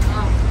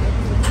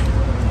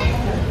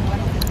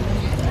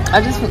 I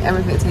just think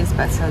everything tastes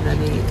better than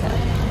the UK.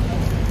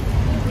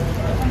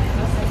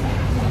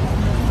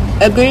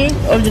 Agree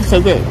or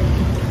disagree?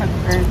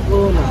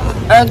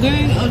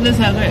 Agree or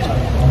disagree?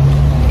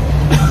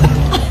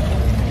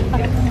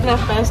 The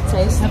first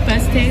taste. The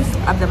first taste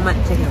of the mud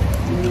chicken.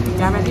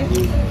 Y'all ready?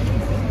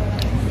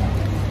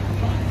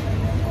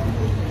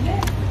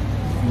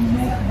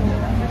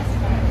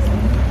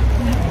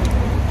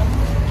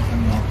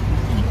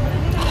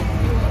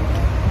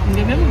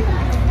 Give him?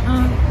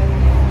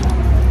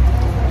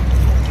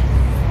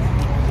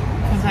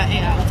 Was that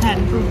 8 out of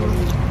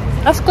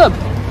 10? That's good.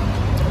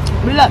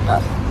 We like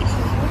that.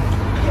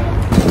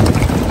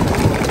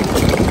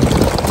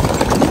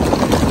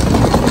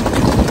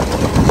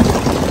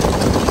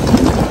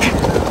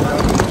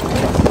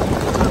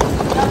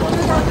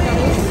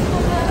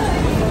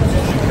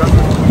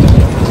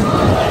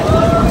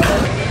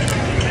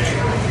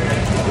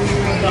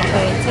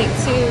 Okay, take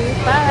two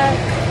back.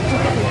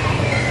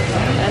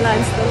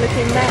 Airline's still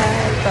looking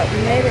mad, but we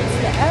made it to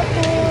the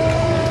airport.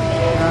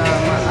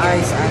 My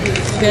eyes are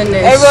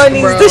finished. Everyone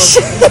needs to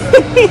shave.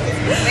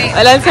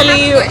 Well, I'm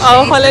telling you,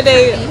 our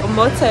holiday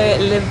motto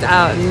lived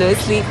out. No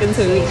sleep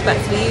until we reach back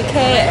to the UK.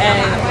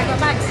 And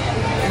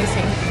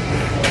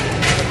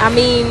I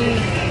mean,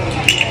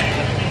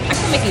 I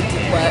can make it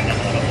work.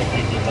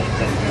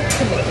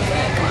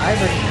 My eyes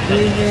are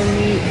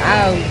usually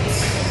out.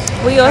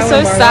 We are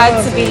so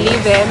sad to be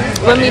leaving.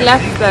 When we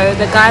left though,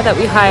 the guy that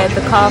we hired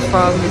the car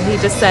from, he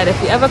just said if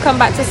you ever come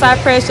back to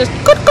Cyprus, just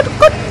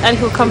and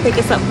he'll come pick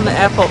us up from the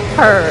airport.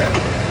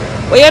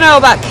 Well, you know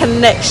about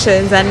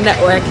connections and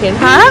networking,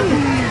 huh?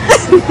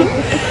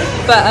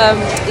 But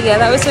yeah,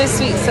 that was so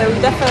sweet. So we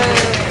definitely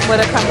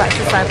want to come back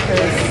to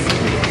Cyprus.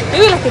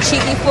 Maybe like a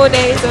cheeky 4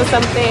 days or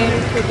something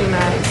would be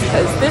nice,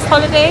 because this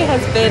holiday has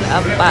been a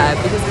vibe.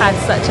 We just had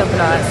such a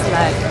blast.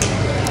 Like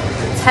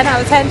 10 out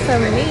of 10 for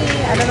me.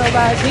 I don't know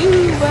about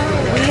you, but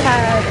we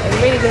had a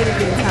really good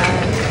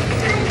time.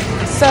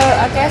 So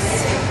I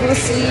guess we'll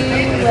see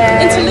you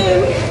when...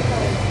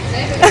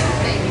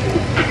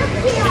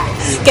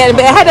 Getting a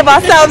bit ahead of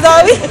ourselves,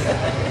 are we?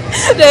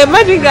 No,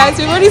 imagine guys,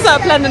 we've already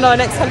started planning our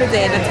next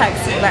holiday in a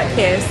taxi back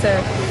here. So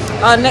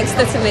our next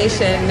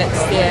destination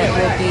next year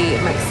will be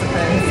Mexico.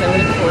 So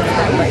we're looking forward to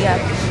that. But yeah,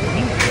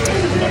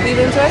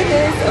 we've enjoyed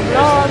this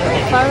vlog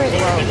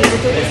thoroughly. Well, we've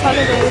enjoyed this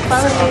holiday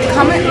thoroughly.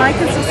 Comment, like,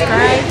 and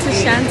subscribe to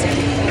Shanti.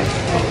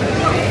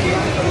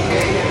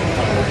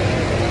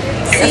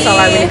 That's all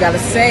I really gotta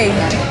say.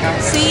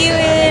 See you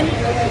in...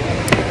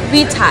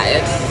 Be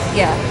tired.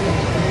 Yeah,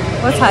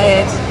 we're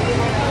tired.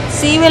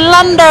 See you in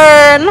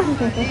London.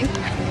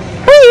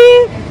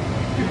 Bye.